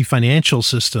legacy financial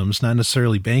systems, not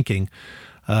necessarily banking,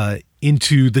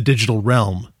 into the digital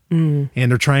realm. And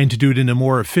they're trying to do it in a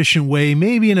more efficient way,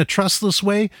 maybe in a trustless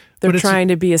way. They're trying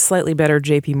to be a slightly better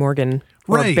JP Morgan.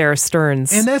 or Right. Bear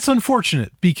Stearns. And that's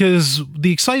unfortunate, because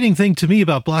the exciting thing to me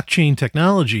about blockchain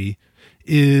technology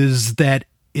is that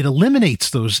it eliminates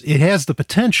those. It has the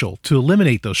potential to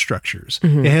eliminate those structures.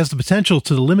 Mm-hmm. It has the potential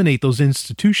to eliminate those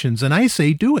institutions. And I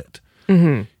say, do it.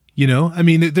 Mm-hmm. You know, I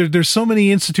mean, there's so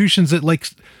many institutions that like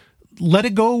let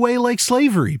it go away like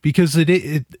slavery, because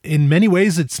it in many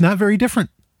ways it's not very different.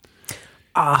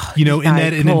 You know, in I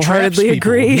that it entraps wholeheartedly people.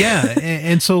 agree. Yeah,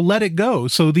 and so let it go.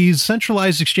 So these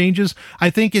centralized exchanges, I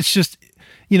think it's just,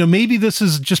 you know, maybe this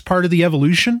is just part of the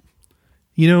evolution,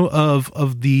 you know,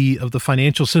 of the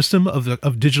financial system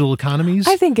of digital economies.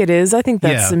 I think it is. I think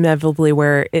that's Yeah. inevitably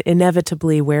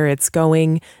where it's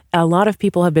going. A lot of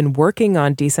people have been working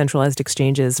on decentralized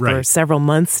exchanges for Right. several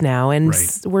months now, and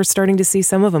Right. we're starting to see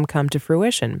some of them come to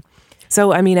fruition.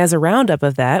 So, I mean, as a roundup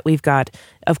of that, we've got,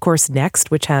 of course,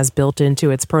 Next, which has built into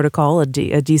its protocol a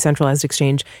decentralized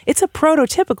exchange. It's a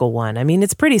prototypical one. I mean,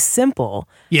 it's pretty simple.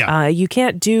 Yeah. You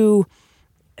can't do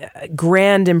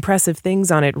grand, impressive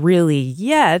things on it really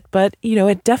yet, but, you know,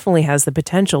 it definitely has the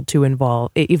potential to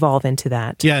evolve into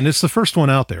that. Yeah, and it's the first one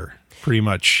out there, pretty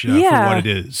much, for Yeah. what it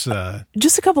is.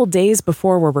 Just a couple days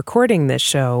before we're recording this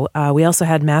show, we also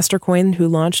had Mastercoin, who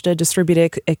launched a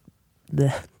distributed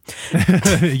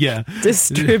Yeah.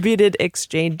 distributed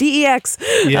exchange, DEX,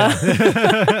 Yeah.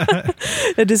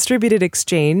 a distributed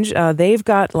exchange. They've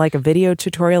got like a video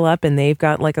tutorial up, and they've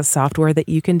got like a software that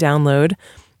you can download,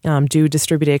 do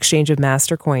distributed exchange of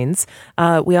master coins.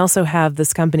 We also have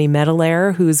this company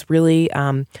MetaLayer, who's really,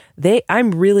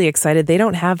 I'm really excited. They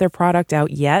don't have their product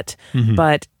out yet,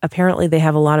 but apparently they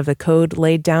have a lot of the code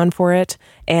laid down for it.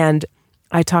 And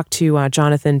I talked to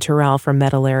Jonathan Terrell from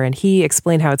MetaLayer, and he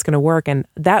explained how it's going to work. And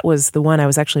that was the one I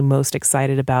was actually most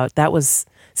excited about. That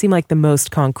seemed like the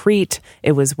most concrete.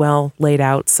 It was well laid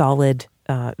out, solid,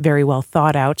 very well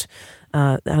thought out.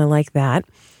 And I like that.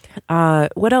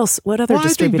 What else? What other Well, I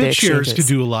think distributed BitShares exchanges? could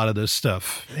do a lot of this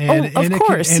stuff. Of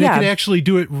course, it yeah. could actually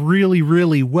do it really,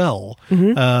 really well.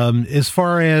 As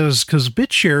far as, because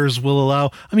BitShares will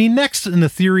allow, I mean, Next and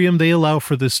Ethereum, they allow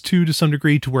for this too, to some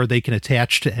degree, to where they can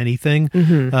attach to anything.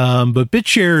 But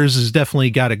BitShares has definitely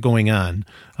got it going on,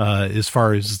 as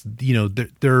far as, you know,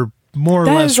 they're more or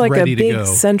That less is like a ready to big go.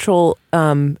 central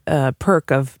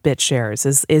perk of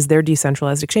BitShares is their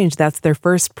decentralized exchange. That's their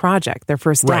first project, their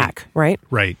first Right. DAC, right?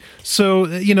 Right. So,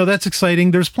 you know, that's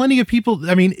exciting. There's plenty of people.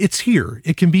 I mean, it's here.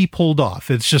 It can be pulled off.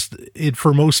 It's just,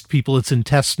 for most people, it's in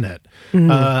testnet.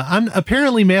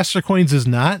 Apparently Mastercoins is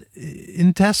not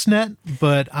in testnet,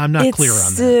 but I'm not clear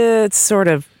on that. It's sort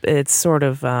of,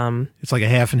 It's like a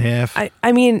half and half.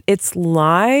 I mean, it's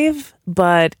live,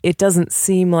 but it doesn't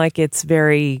seem like it's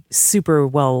very super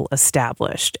well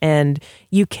established. And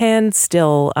you can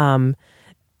still,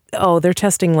 they're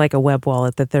testing like a web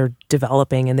wallet that they're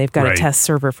developing, and they've got Right. a test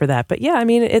server for that. But yeah, I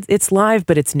mean, it's live,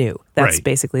 but it's new. That's Right.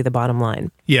 basically the bottom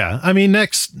line. Yeah. I mean,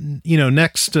 Next,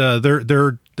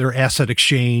 their asset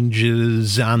exchange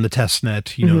is on the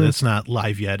testnet. You know, that's not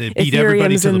live yet. It beat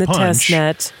everybody Ethereum's to in the punch.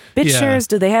 testnet. BitShares,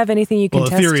 do they have anything you can Well,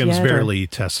 test Ethereum's yet? barely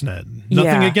testnet.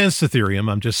 Nothing Yeah. against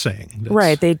Ethereum. I'm just saying. That's-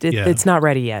 Right. yeah. It's not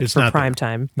ready yet It's for not prime there.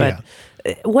 time. But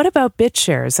what about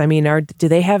BitShares? I mean, do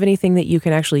they have anything that you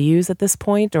can actually use at this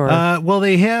point? Or Well,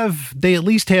 they at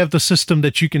least have the system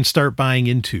that you can start buying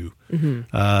into,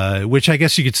 which I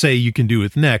guess you could say you can do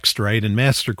with Next, right? And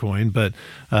Mastercoin. But,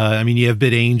 I mean, you have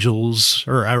BitAngels,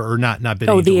 or not BitAngels.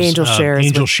 Oh, the Angel Shares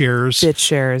Angel with Shares.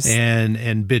 BitShares.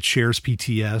 And BitShares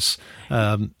PTS.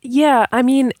 Yeah, I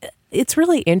mean, it's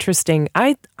really interesting.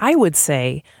 I would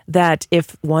say that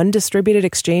if one distributed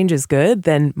exchange is good,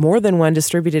 then more than one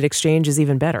distributed exchange is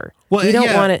even better. Well, we don't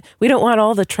yeah. want it. We don't want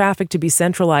all the traffic to be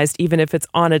centralized, even if it's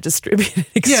on a distributed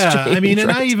exchange. Yeah, I mean, and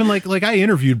right? I even like I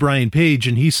interviewed Brian Page,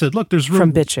 and he said, "Look, there's room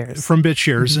From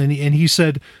BitShares. and he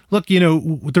said, look, you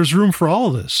know, there's room for all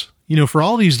of this." You know, for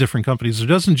all these different companies, there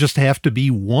doesn't just have to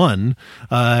be one,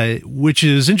 which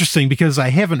is interesting because I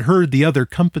haven't heard the other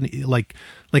company, like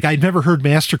I'd never heard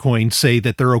Mastercoin say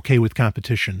that they're okay with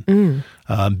competition.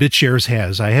 BitShares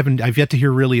has. I've yet to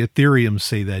hear really Ethereum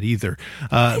say that either.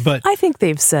 But I think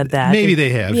they've said that. Maybe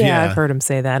they have, yeah. I've heard them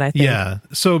say that. I think. yeah.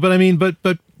 So, but I mean, but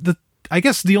I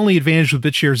guess the only advantage with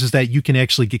BitShares is that you can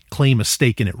actually claim a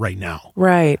stake in it right now.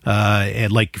 Right.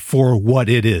 And like for what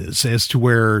it is, as to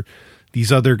where these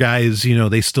other guys, you know,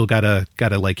 they still gotta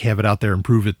like have it out there and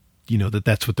prove it, you know,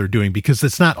 that's what they're doing, because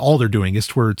it's not all they're doing.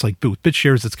 It's where it's like with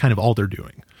BitShares, it's kind of all they're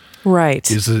doing.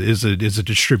 Right. Is a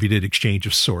distributed exchange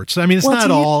of sorts. I mean, it's Well, not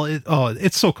do you- all.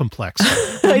 It's so complex.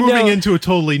 We're moving into a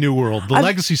totally new world. The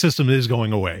legacy system is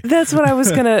going away. That's what I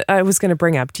was gonna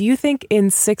bring up. Do you think in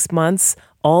 6 months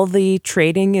all the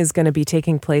trading is going to be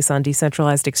taking place on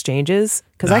decentralized exchanges?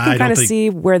 Because I can kind of see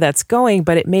where that's going,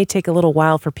 but it may take a little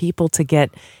while for people to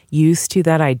get used to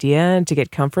that idea and to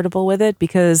get comfortable with it,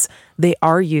 because they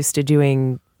are used to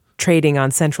doing trading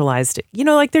on centralized,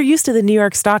 like they're used to the New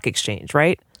York Stock Exchange,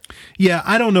 right? Yeah,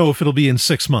 I don't know if it'll be in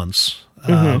 6 months,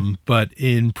 but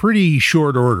in pretty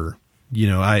short order.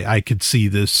 I could see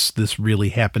this really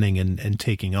happening and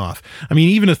taking off. I mean,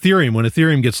 even Ethereum, when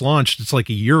Ethereum gets launched, it's like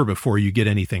a year before you get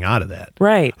anything out of that.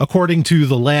 Right. According to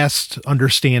the last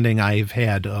understanding I've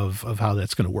had of how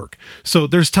that's going to work. So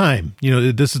there's time.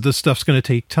 This stuff's going to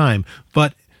take time,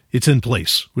 but it's in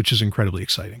place, which is incredibly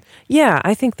exciting. Yeah,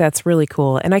 I think that's really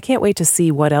cool. And I can't wait to see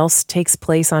what else takes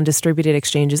place on distributed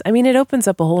exchanges. I mean, it opens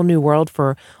up a whole new world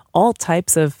for all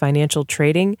types of financial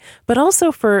trading, but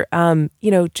also for,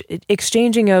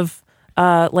 exchanging of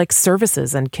like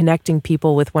services and connecting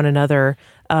people with one another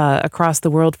across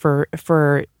the world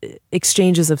for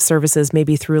exchanges of services,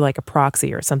 maybe through like a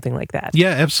proxy or something like that.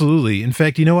 Yeah, absolutely. In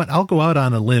fact, you know what? I'll go out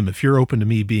on a limb if you're open to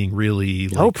me being really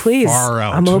please. Far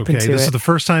out. I'm open to This it. is the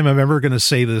first time I'm ever going to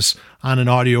say this on an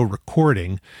audio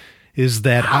recording, is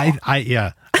that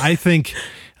I think...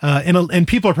 and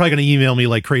people are probably going to email me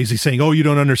like crazy saying, "Oh, you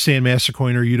don't understand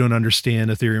Mastercoin, or you don't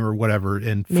understand Ethereum, or whatever."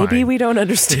 And maybe we don't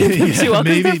understand them too well.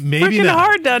 Maybe not.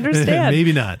 Hard to understand.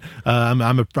 Maybe not.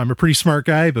 I'm a pretty smart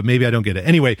guy, but maybe I don't get it.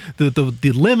 Anyway,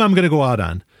 the limb I'm going to go out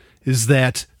on is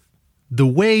that the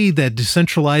way that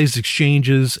decentralized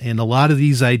exchanges and a lot of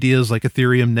these ideas like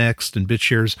Ethereum Next and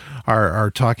BitShares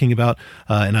are talking about,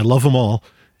 and I love them all,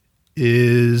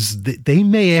 is that they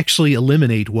may actually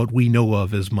eliminate what we know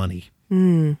of as money.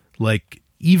 Like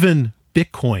even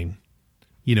Bitcoin,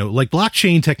 like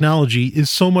blockchain technology is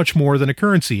so much more than a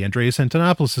currency. Andreas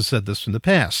Antonopoulos has said this in the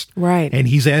past. Right. And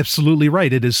he's absolutely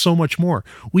right. It is so much more.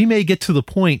 We may get to the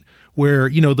point where,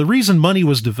 the reason money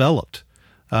was developed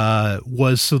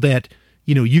was so that,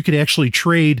 you could actually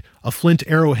trade a flint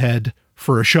arrowhead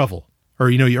for a shovel. Or,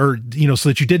 so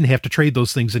that you didn't have to trade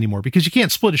those things anymore, because you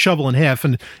can't split a shovel in half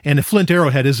and a flint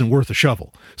arrowhead isn't worth a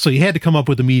shovel. So you had to come up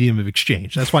with a medium of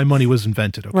exchange. That's why money was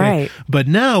invented. Okay. Right. But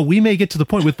now we may get to the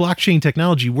point with blockchain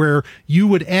technology where you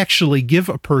would actually give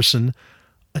a person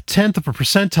 1/10 of a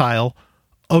percentile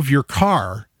of your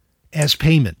car as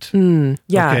payment.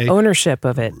 Yeah. Okay? Ownership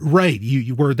of it. Right.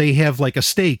 Where they have like a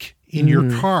stake in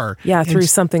your car. Yeah, through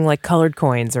something like colored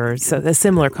coins or a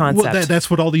similar concept. Well, that's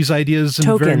what all these ideas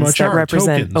tokens very much that are.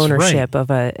 represent Tokens, ownership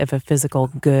right. of a physical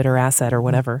good or asset or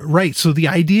whatever. Right. So the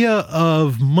idea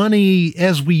of money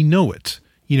as we know it,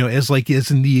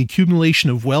 as in the accumulation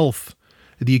of wealth,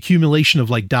 the accumulation of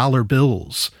like dollar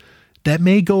bills, that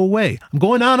may go away. I'm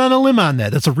going out on a limb on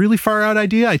that. That's a really far out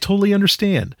idea. I totally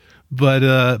understand. But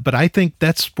I think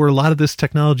that's where a lot of this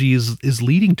technology is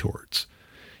leading towards.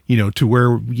 To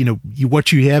where,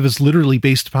 what you have is literally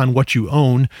based upon what you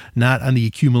own, not on the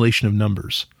accumulation of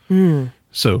numbers.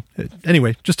 So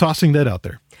anyway, just tossing that out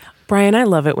there. Brian, I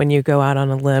love it when you go out on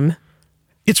a limb.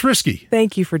 It's risky.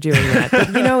 Thank you for doing that. But,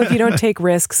 if you don't take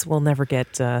risks, we'll never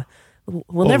get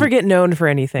never get known for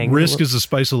anything. Risk is the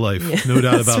spice of life. No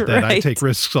doubt about that. Right. I take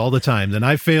risks all the time. And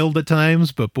I failed at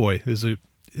times, but boy, is it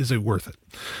worth it?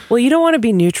 Well, you don't want to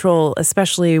be neutral,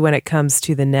 especially when it comes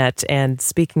to the net. And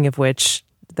speaking of which,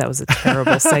 that was a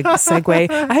terrible segue.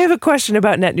 I have a question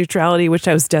about net neutrality, which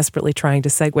I was desperately trying to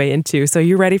segue into. So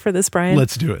you ready for this, Brian?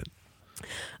 Let's do it.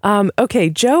 Okay,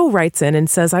 Joe writes in and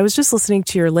says, I was just listening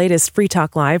to your latest Free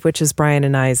Talk Live, which is Brian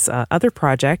and I's other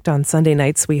project. On Sunday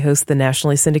nights, we host the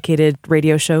nationally syndicated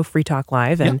radio show Free Talk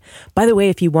Live. And by the way,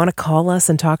 if you want to call us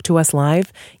and talk to us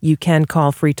live, you can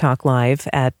call Free Talk Live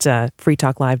at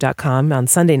freetalklive.com on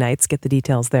Sunday nights. Get the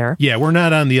details there. Yeah, we're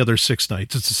not on the other 6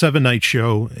 nights. It's a 7-night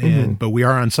show, but we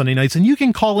are on Sunday nights. And you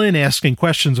can call in asking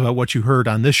questions about what you heard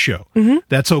on this show.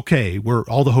 That's okay. We're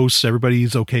all the hosts.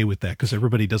 Everybody's okay with that because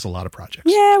everybody does a lot of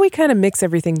projects. Yeah, we kind of mix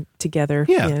everything together.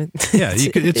 Yeah. It's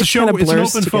a show. It's an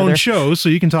open phone show, so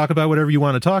you can talk about whatever you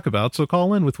want to talk about. So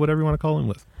call in with whatever you want to call in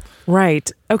with.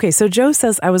 Right. Okay, so Joe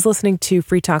says, I was listening to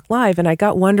Free Talk Live and I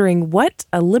got wondering what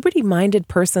a liberty-minded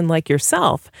person like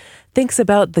yourself thinks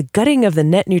about the gutting of the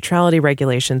net neutrality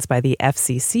regulations by the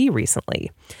FCC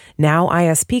recently. Now,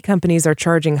 ISP companies are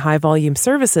charging high-volume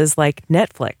services like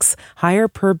Netflix higher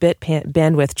per-bit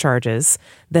bandwidth charges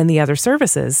than the other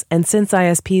services. And since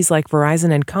ISPs like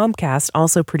Verizon and Comcast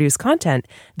also produce content,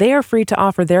 they are free to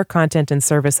offer their content and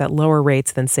service at lower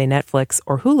rates than, say, Netflix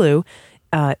or Hulu,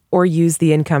 or use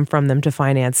the income from them to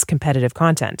finance competitive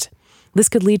content. This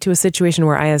could lead to a situation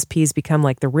where ISPs become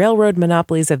like the railroad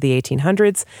monopolies of the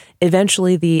 1800s.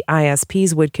 Eventually, the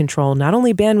ISPs would control not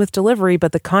only bandwidth delivery,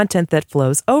 but the content that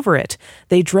flows over it.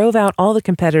 They drove out all the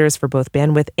competitors for both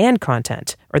bandwidth and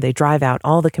content, or they drive out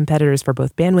all the competitors for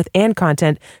both bandwidth and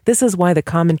content. This is why the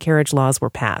common carriage laws were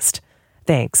passed.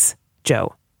 Thanks,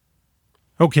 Joe.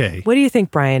 Okay. What do you think,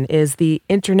 Brian? Is the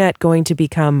internet going to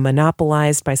become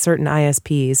monopolized by certain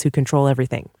ISPs who control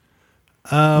everything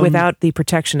without the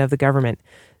protection of the government?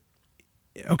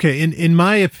 Okay.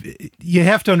 You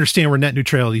have to understand where net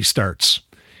neutrality starts.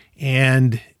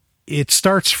 And it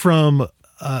starts from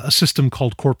a system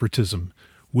called corporatism,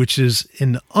 which is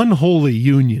an unholy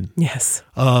union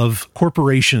of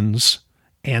corporations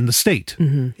and the state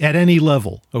at any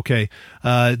level. Okay.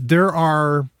 There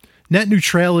are net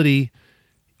neutrality.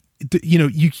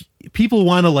 People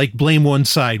want to like blame one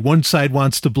side. One side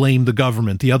wants to blame the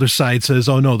government. The other side says,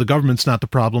 "Oh no, the government's not the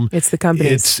problem. It's the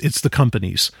companies. It's the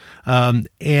companies."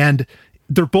 And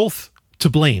they're both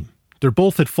to blame. They're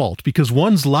both at fault because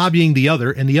one's lobbying the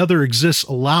other, and the other exists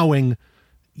allowing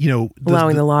the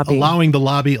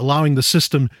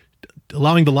system,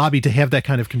 allowing the lobby to have that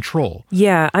kind of control.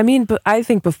 Yeah, I mean, but I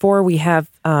think before we have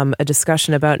a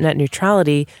discussion about net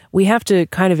neutrality, we have to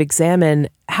kind of examine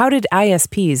how did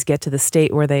ISPs get to the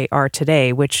state where they are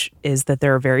today, which is that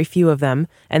there are very few of them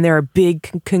and there are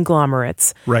big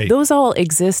conglomerates. Right. Those all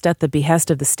exist at the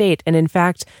behest of the state. And in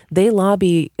fact, they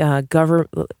lobby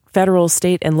federal,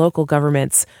 state, and local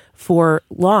governments for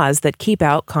laws that keep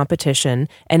out competition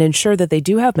and ensure that they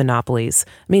do have monopolies.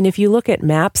 I mean, if you look at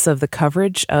maps of the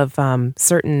coverage of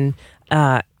certain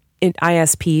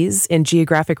ISPs in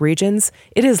geographic regions,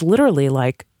 it is literally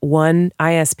like one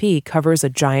ISP covers a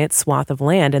giant swath of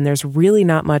land, and there's really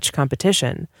not much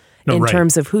competition in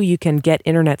terms of who you can get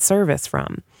internet service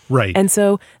from. Right. And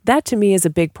so that to me is a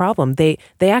big problem. They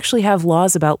actually have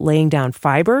laws about laying down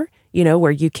fiber, where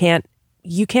you can't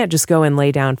just go and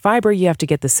lay down fiber. You have to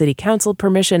get the city council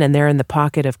permission, and they're in the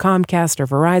pocket of Comcast or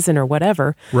Verizon or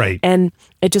whatever. Right. And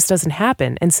it just doesn't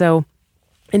happen. And so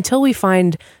until we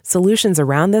find solutions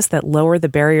around this that lower the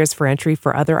barriers for entry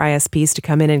for other ISPs to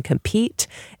come in and compete,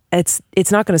 it's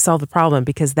not going to solve the problem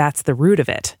because that's the root of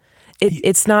it.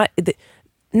 It's not...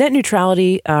 Net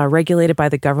neutrality, regulated by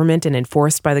the government and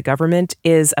enforced by the government,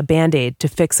 is a Band-Aid to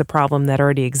fix a problem that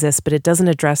already exists, but it doesn't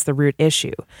address the root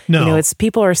issue. No. It's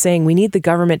people are saying we need the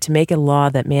government to make a law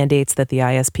that mandates that the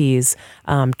ISPs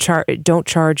don't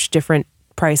charge different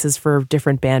prices for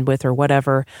different bandwidth or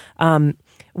whatever,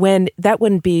 when that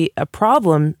wouldn't be a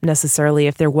problem necessarily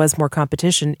if there was more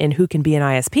competition in who can be an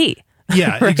ISP.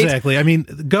 Yeah, right? Exactly. I mean,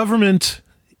 government...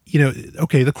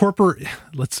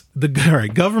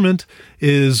 government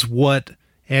is what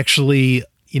actually,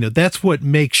 that's what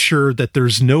makes sure that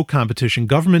there's no competition.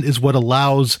 Government is what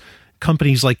allows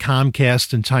companies like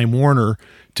Comcast and Time Warner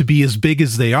to be as big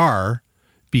as they are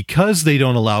because they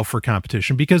don't allow for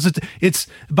competition. Because it's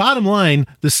bottom line,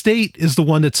 the state is the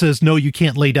one that says, no, you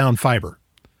can't lay down fiber.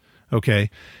 Okay.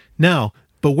 Now,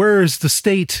 but where is the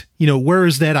state, where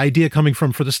is that idea coming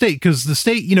from for the state? Because the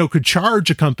state, could charge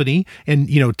a company and,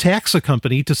 tax a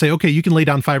company to say, okay, you can lay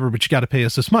down fiber, but you got to pay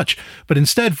us this much. But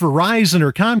instead, Verizon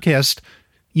or Comcast,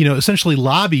 essentially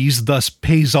lobbies, thus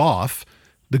pays off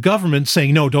the government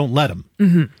saying, no, don't let them.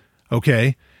 Mm-hmm.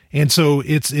 Okay. And so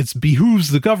it's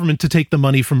behooves the government to take the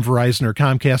money from Verizon or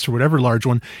Comcast or whatever large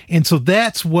one. And so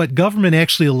that's what government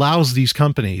actually allows these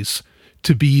companies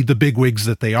to be the bigwigs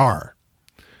that they are.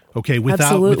 Okay,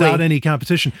 without any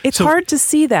competition. It's hard to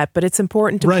see that, but it's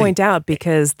important to point out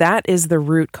because that is the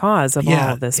root cause of all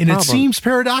of this problem. And it seems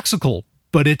paradoxical,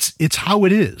 but it's how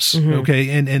it is. Mm-hmm. Okay,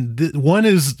 and one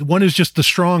is just the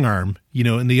strong arm,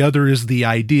 and the other is the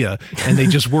idea, and they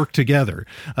just work together.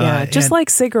 Like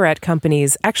cigarette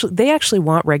companies, they actually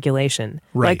want regulation.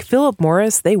 Right. Like Philip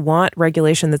Morris, they want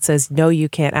regulation that says, no, you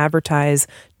can't advertise,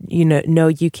 no,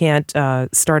 you can't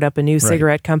start up a new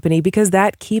cigarette company because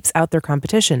that keeps out their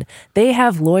competition. They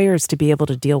have lawyers to be able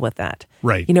to deal with that.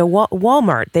 Right.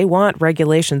 Walmart, they want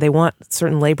regulation. They want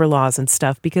certain labor laws and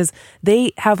stuff because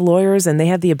they have lawyers and they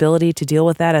have the ability to deal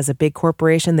with that as a big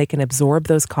corporation. They can absorb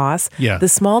those costs. Yeah. The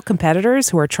small competitors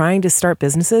who are trying to start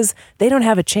businesses, they don't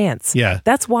have a chance. Yeah.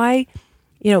 That's why,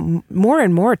 more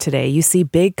and more today, you see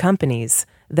big companies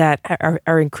that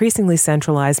are increasingly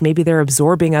centralized. Maybe they're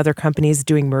absorbing other companies,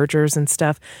 doing mergers and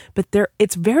stuff. But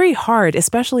it's very hard,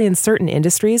 especially in certain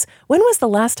industries. When was the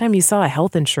last time you saw a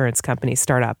health insurance company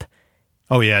start up?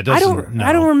 Oh yeah, it I doesn't.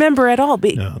 don't remember at all.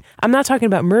 But No. I'm not talking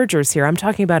about mergers here. I'm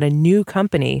talking about a new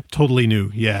company. Totally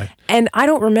new. Yeah. And I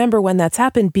don't remember when that's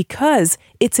happened because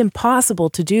it's impossible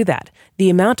to do that. The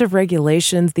amount of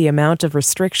regulations, the amount of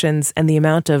restrictions, and the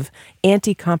amount of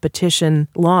anti-competition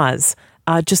laws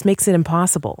just makes it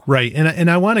impossible. Right. And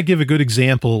I want to give a good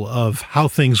example of how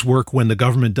things work when the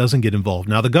government doesn't get involved.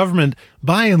 Now, the government,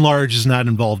 by and large, is not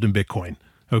involved in Bitcoin.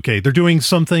 Okay, they're doing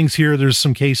some things here. There's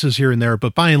some cases here and there,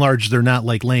 but by and large, they're not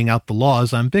like laying out the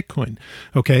laws on Bitcoin.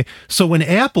 Okay, so when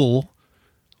Apple,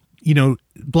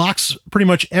 blocks pretty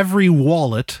much every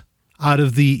wallet out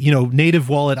of the, native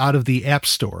wallet out of the App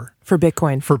Store For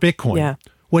Bitcoin. Yeah.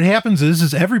 What happens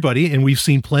is everybody, and we've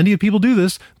seen plenty of people do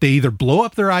this, they either blow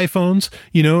up their iPhones,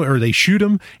 or they shoot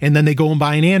them, and then they go and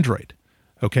buy an Android.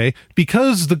 Okay,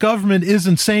 because the government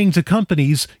isn't saying to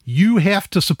companies, you have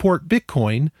to support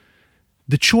Bitcoin,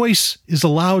 the choice is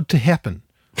allowed to happen.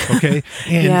 Okay.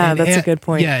 And that's a good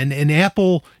point. Yeah. And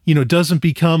Apple, doesn't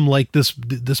become like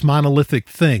this monolithic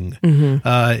thing,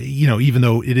 even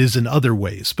though it is in other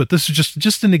ways. But this is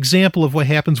just an example of what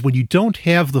happens when you don't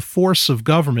have the force of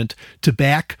government to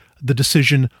back the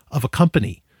decision of a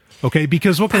company. Okay,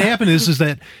 because what can happen is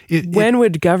that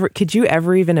could you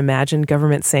ever even imagine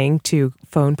government saying to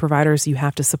phone providers you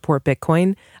have to support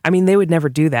Bitcoin? I mean, they would never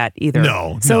do that either.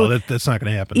 No, that's not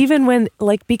going to happen. Even when,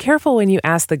 be careful when you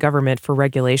ask the government for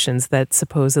regulations that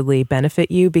supposedly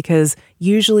benefit you, because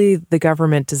usually the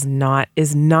government is not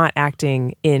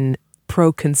acting in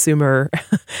pro-consumer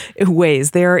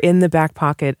ways. They're in the back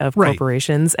pocket of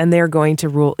corporations, and they're going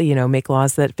to make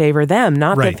laws that favor them,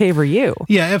 not that favor you.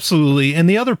 Yeah, absolutely. And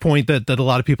the other point that a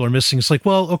lot of people are missing is like,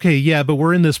 well, okay, yeah, but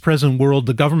we're in this present world.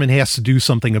 The government has to do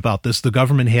something about this. The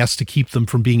government has to keep them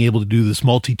from being able to do this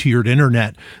multi-tiered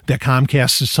internet that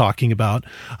Comcast is talking about.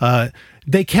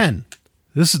 They can.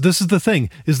 This is the thing,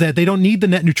 is that they don't need the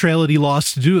net neutrality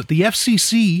laws to do it. The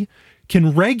FCC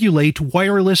can regulate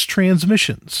wireless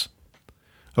transmissions.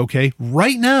 Okay,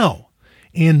 right now,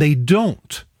 and they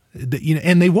don't,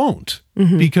 and they won't,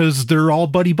 because they're all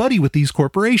buddy-buddy with these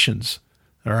corporations.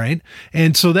 All right,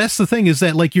 and so that's the thing, is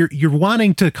that like you're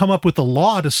wanting to come up with a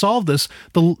law to solve this.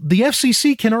 The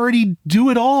FCC can already do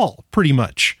it all, pretty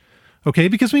much. Okay,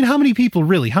 because how many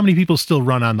people still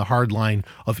run on the hard line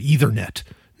of Ethernet?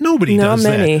 Nobody does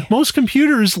that. Most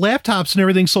computers, laptops, and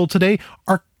everything sold today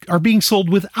are being sold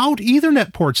without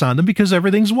Ethernet ports on them because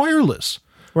everything's wireless.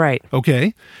 Right.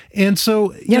 Okay. And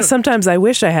so, sometimes I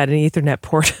wish I had an Ethernet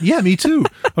port. Yeah, me too.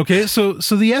 Okay. So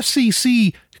the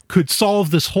FCC could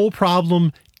solve this whole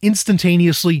problem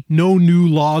instantaneously, no new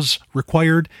laws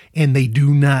required, and they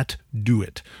do not do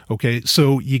it. Okay.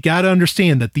 So you got to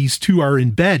understand that these two are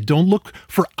in bed. Don't look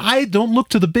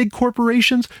to the big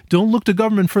corporations. Don't look to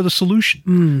government for the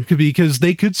solution because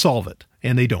they could solve it,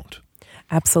 and they don't.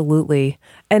 Absolutely.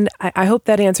 And I hope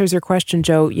that answers your question,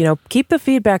 Joe. Keep the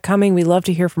feedback coming. We love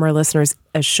to hear from our listeners.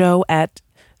 Email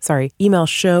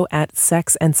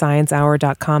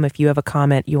show@sexandsciencehour.com if you have a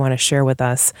comment you want to share with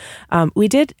us. We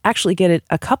did actually get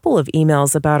a couple of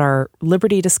emails about our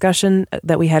liberty discussion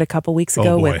that we had a couple weeks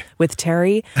ago with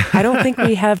Terry. I don't think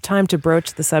we have time to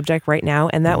broach the subject right now,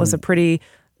 and that was a pretty...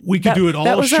 We could do it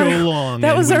all show long.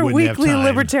 That was our weekly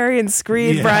libertarian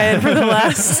screed, Brian, for the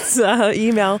last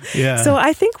email. Yeah. So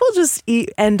I think we'll just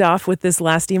end off with this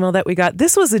last email that we got.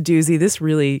 This was a doozy. This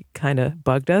really kind of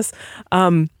bugged us.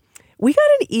 We got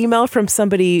an email from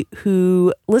somebody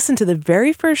who listened to the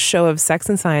very first show of Sex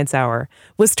and Science Hour,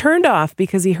 was turned off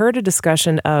because he heard a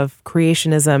discussion of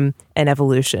creationism and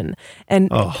evolution.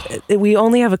 And we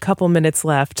only have a couple minutes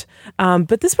left.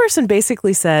 But this person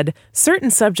basically said certain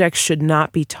subjects should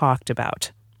not be talked about.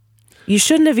 You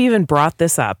shouldn't have even brought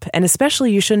this up. And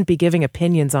especially you shouldn't be giving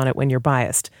opinions on it when you're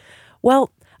biased. Well,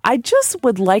 I just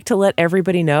would like to let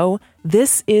everybody know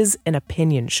this is an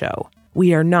opinion show.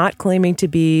 We are not claiming to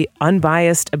be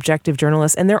unbiased, objective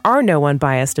journalists, and there are no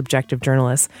unbiased, objective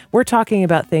journalists. We're talking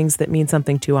about things that mean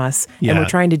something to us, and we're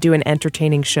trying to do an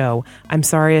entertaining show. I'm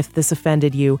sorry if this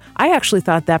offended you. I actually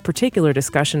thought that particular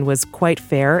discussion was quite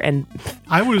fair, and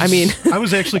I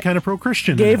was actually kind of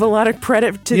pro-Christian. Gave a lot of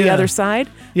credit to the other side.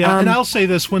 Yeah, and I'll say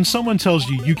this: when someone tells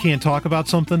you can't talk about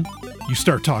something, you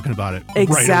start talking about it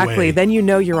exactly. Right away. Then you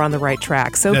know you're on the right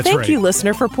track. So thank you,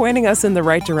 listener, for pointing us in the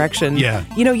right direction. Yeah.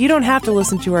 You don't have to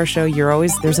listen to our show.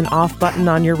 There's an off button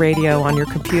on your radio, on your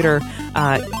computer.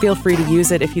 Feel free to use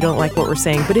it if you don't like what we're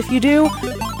saying. But if you do,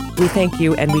 we thank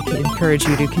you, and we can encourage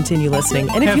you to continue listening.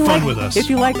 And have fun with us. If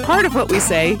you like part of what we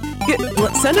say,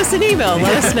 send us an email.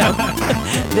 Let us know.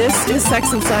 This is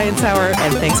Sex and Science Hour,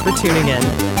 and thanks for tuning in.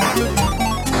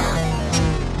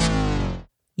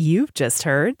 You've just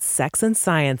heard Sex and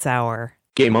Science Hour.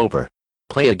 Game over.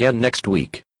 Play again next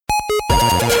week.